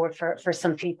take on board for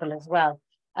some people as well.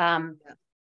 And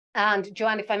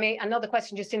Joanne, if I may, another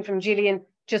question just in from Gillian,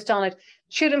 just on it.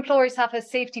 Should employers have a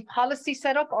safety policy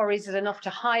set up, or is it enough to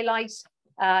highlight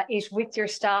it with your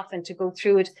staff and to go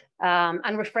through it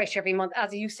and refresh every month?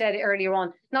 As you said earlier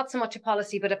on, not so much a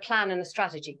policy, but a plan and a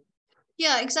strategy.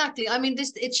 Yeah, exactly. I mean,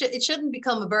 it shouldn't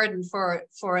become a burden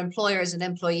for employers and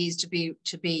employees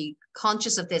to be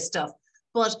conscious of this stuff,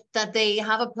 but that they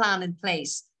have a plan in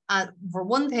place. For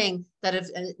one thing, that if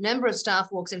a member of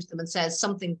staff walks into them and says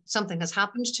something has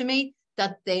happened to me,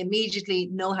 that they immediately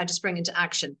know how to spring into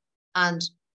action and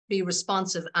be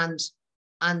responsive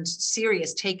and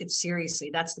serious, take it seriously.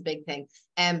 That's the big thing.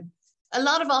 A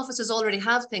lot of offices already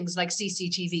have things like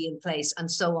CCTV in place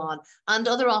and so on, and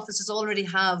other offices already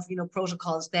have, you know,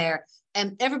 protocols there,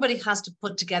 and everybody has to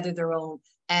put together their own.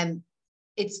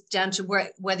 It's down to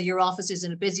whether your office is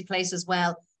in a busy place as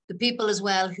well. The people as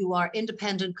well who are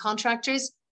independent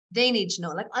contractors, they need to know.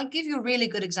 Like, I'll give you a really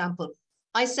good example.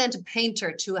 I sent a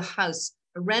painter to a house,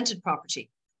 a rented property,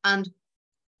 and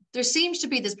there seems to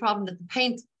be this problem that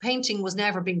the painting was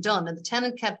never being done, and the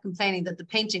tenant kept complaining that the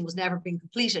painting was never being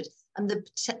completed, and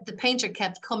the painter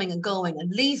kept coming and going and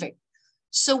leaving.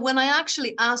 So when I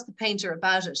actually asked the painter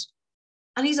about it,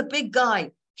 and he's a big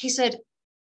guy, he said,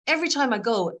 every time I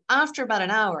go, after about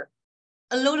an hour,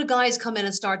 a load of guys come in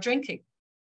and start drinking,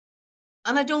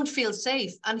 and I don't feel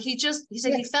safe. And he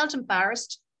said he felt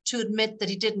embarrassed to admit that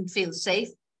he didn't feel safe,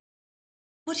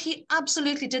 but he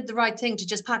absolutely did the right thing to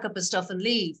just pack up his stuff and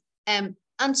leave. And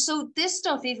so this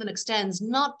stuff even extends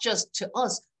not just to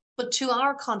us, but to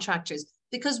our contractors,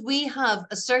 because we have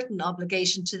a certain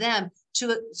obligation to them.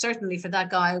 Certainly for that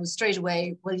guy, it was straight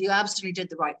away, well, you absolutely did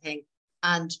the right thing.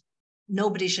 And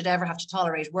nobody should ever have to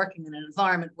tolerate working in an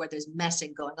environment where there's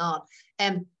messing going on.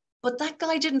 But that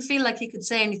guy didn't feel like he could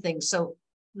say anything. So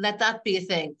let that be a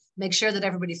thing. Make sure that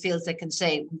everybody feels they can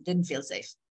say didn't feel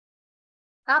safe.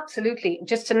 Absolutely.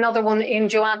 Just another one in,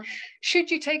 Joanne. Should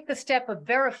you take the step of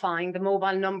verifying the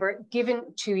mobile number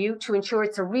given to you to ensure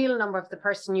it's a real number of the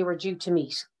person you were due to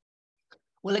meet?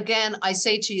 Well, again, I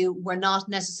say to you, we're not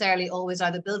necessarily always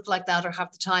either built like that or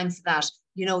have the time for that.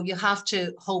 You know, you have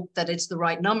to hope that it's the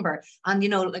right number. And, you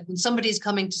know, like when somebody's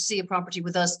coming to see a property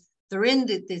with us, they're in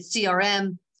the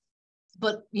CRM,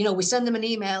 but, you know, we send them an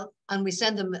email and we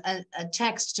send them a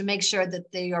text to make sure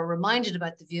that they are reminded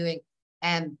about the viewing.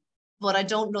 But I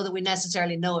don't know that we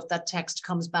necessarily know if that text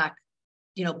comes back,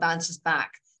 you know, bounces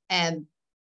back.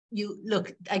 You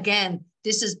look, again,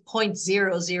 this is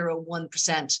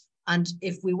 0.001%. And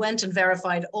if we went and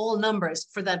verified all numbers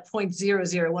for that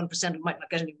 0.001%, we might not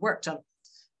get any work done.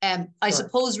 I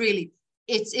suppose really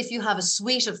it's if you have a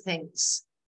suite of things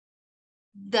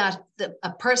that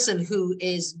a person who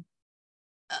is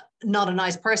not a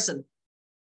nice person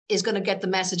is going to get the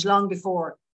message long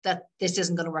before that this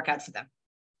isn't going to work out for them.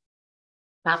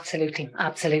 Absolutely,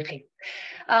 absolutely.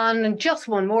 And just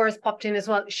one more has popped in as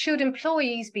well. Should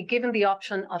employees be given the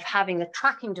option of having a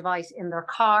tracking device in their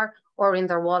car or in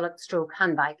their wallet /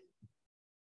 handbag?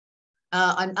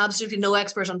 I'm absolutely no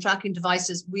expert on tracking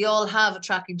devices. We all have a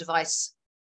tracking device.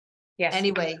 Yes.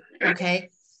 Anyway, okay.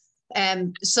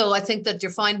 So I think that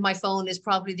your Find My Phone is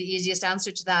probably the easiest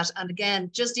answer to that. And again,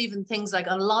 just even things like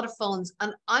on a lot of phones,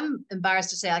 and I'm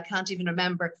embarrassed to say I can't even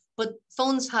remember, but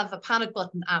phones have a panic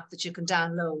button app that you can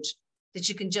download that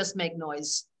you can just make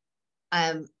noise.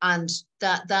 And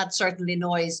that certainly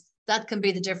noise, that can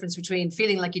be the difference between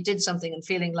feeling like you did something and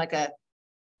feeling like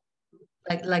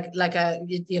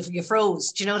you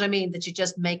froze. Do you know what I mean? That you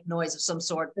just make noise of some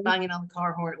sort, banging on the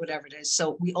car horn, whatever it is.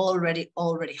 So we already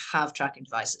have tracking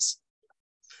devices.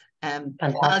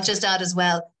 I'll just add as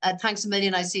well, thanks a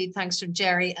million. I see thanks from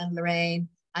Jerry and Lorraine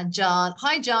and John.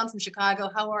 Hi, John from Chicago.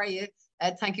 How are you?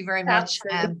 Thank you very much.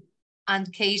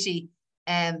 And Katie,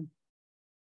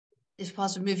 if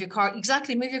possible, move your car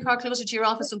closer to your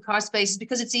office and car spaces,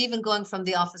 because it's even going from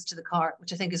the office to the car,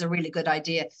 which I think is a really good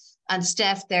idea. And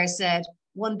Steph there said,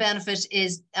 one benefit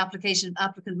is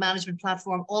applicant management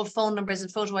platform. All phone numbers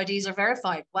and photo IDs are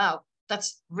verified. Wow,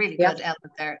 that's really good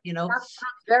element there, you know. That's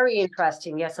very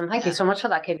interesting. Yes, and thank you so much for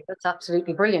that, Katie. That's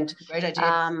absolutely brilliant. Great idea.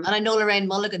 And I know Lorraine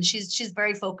Mulligan, she's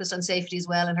very focused on safety as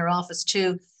well in her office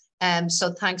too.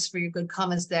 So thanks for your good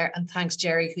comments there. And thanks,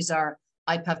 Jerry, who's our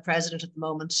IPAV president at the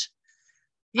moment.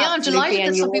 Yeah, absolutely. I'm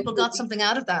delighted that some people got something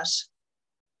out of that.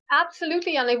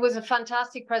 Absolutely, and it was a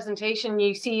fantastic presentation.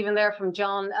 You see even there from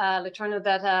John Letourneau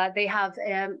that they have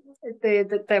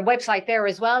the website there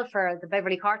as well for the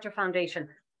Beverly Carter Foundation,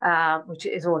 which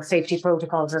is all safety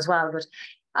protocols as well. But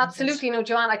absolutely, no,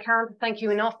 Joanne, I can't thank you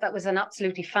enough. That was an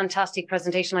absolutely fantastic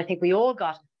presentation. I think we all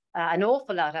got an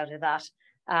awful lot out of that.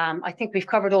 I think we've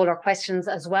covered all our questions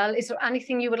as well. Is there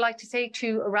anything you would like to say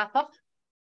to wrap up?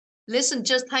 Listen,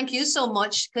 just thank you so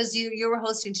much, because you were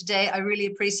hosting today. I really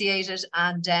appreciate it,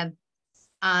 and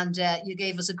you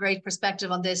gave us a great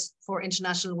perspective on this for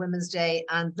International Women's Day.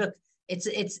 And look, it's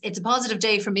a positive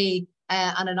day for me,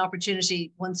 and an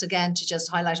opportunity once again to just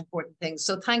highlight important things.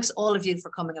 So thanks all of you for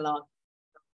coming along.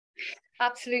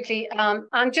 Absolutely.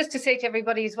 And just to say to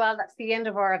everybody as well, that's the end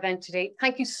of our event today.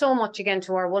 Thank you so much again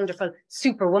to our wonderful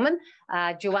superwoman,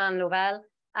 Joanne Lavelle,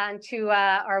 and to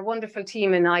our wonderful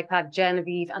team in IPAD,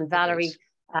 Genevieve and Valerie,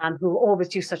 who always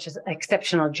do such an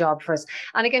exceptional job for us.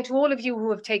 And again, to all of you who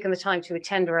have taken the time to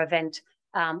attend our event,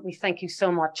 we thank you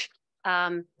so much.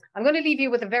 I'm going to leave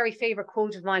you with a very favourite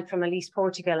quote of mine from Elise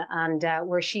Portugal, and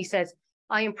where she says,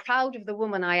 "I am proud of the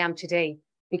woman I am today,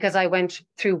 because I went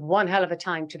through one hell of a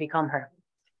time to become her."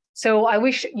 So I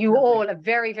wish you all a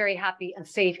very, very happy and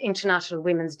safe International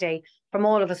Women's Day from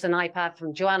all of us in IPAD,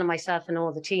 from Joanne and myself and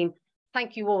all the team.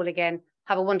 Thank you all again.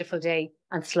 Have a wonderful day,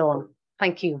 and slán.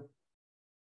 Thank you.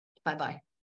 Bye-bye.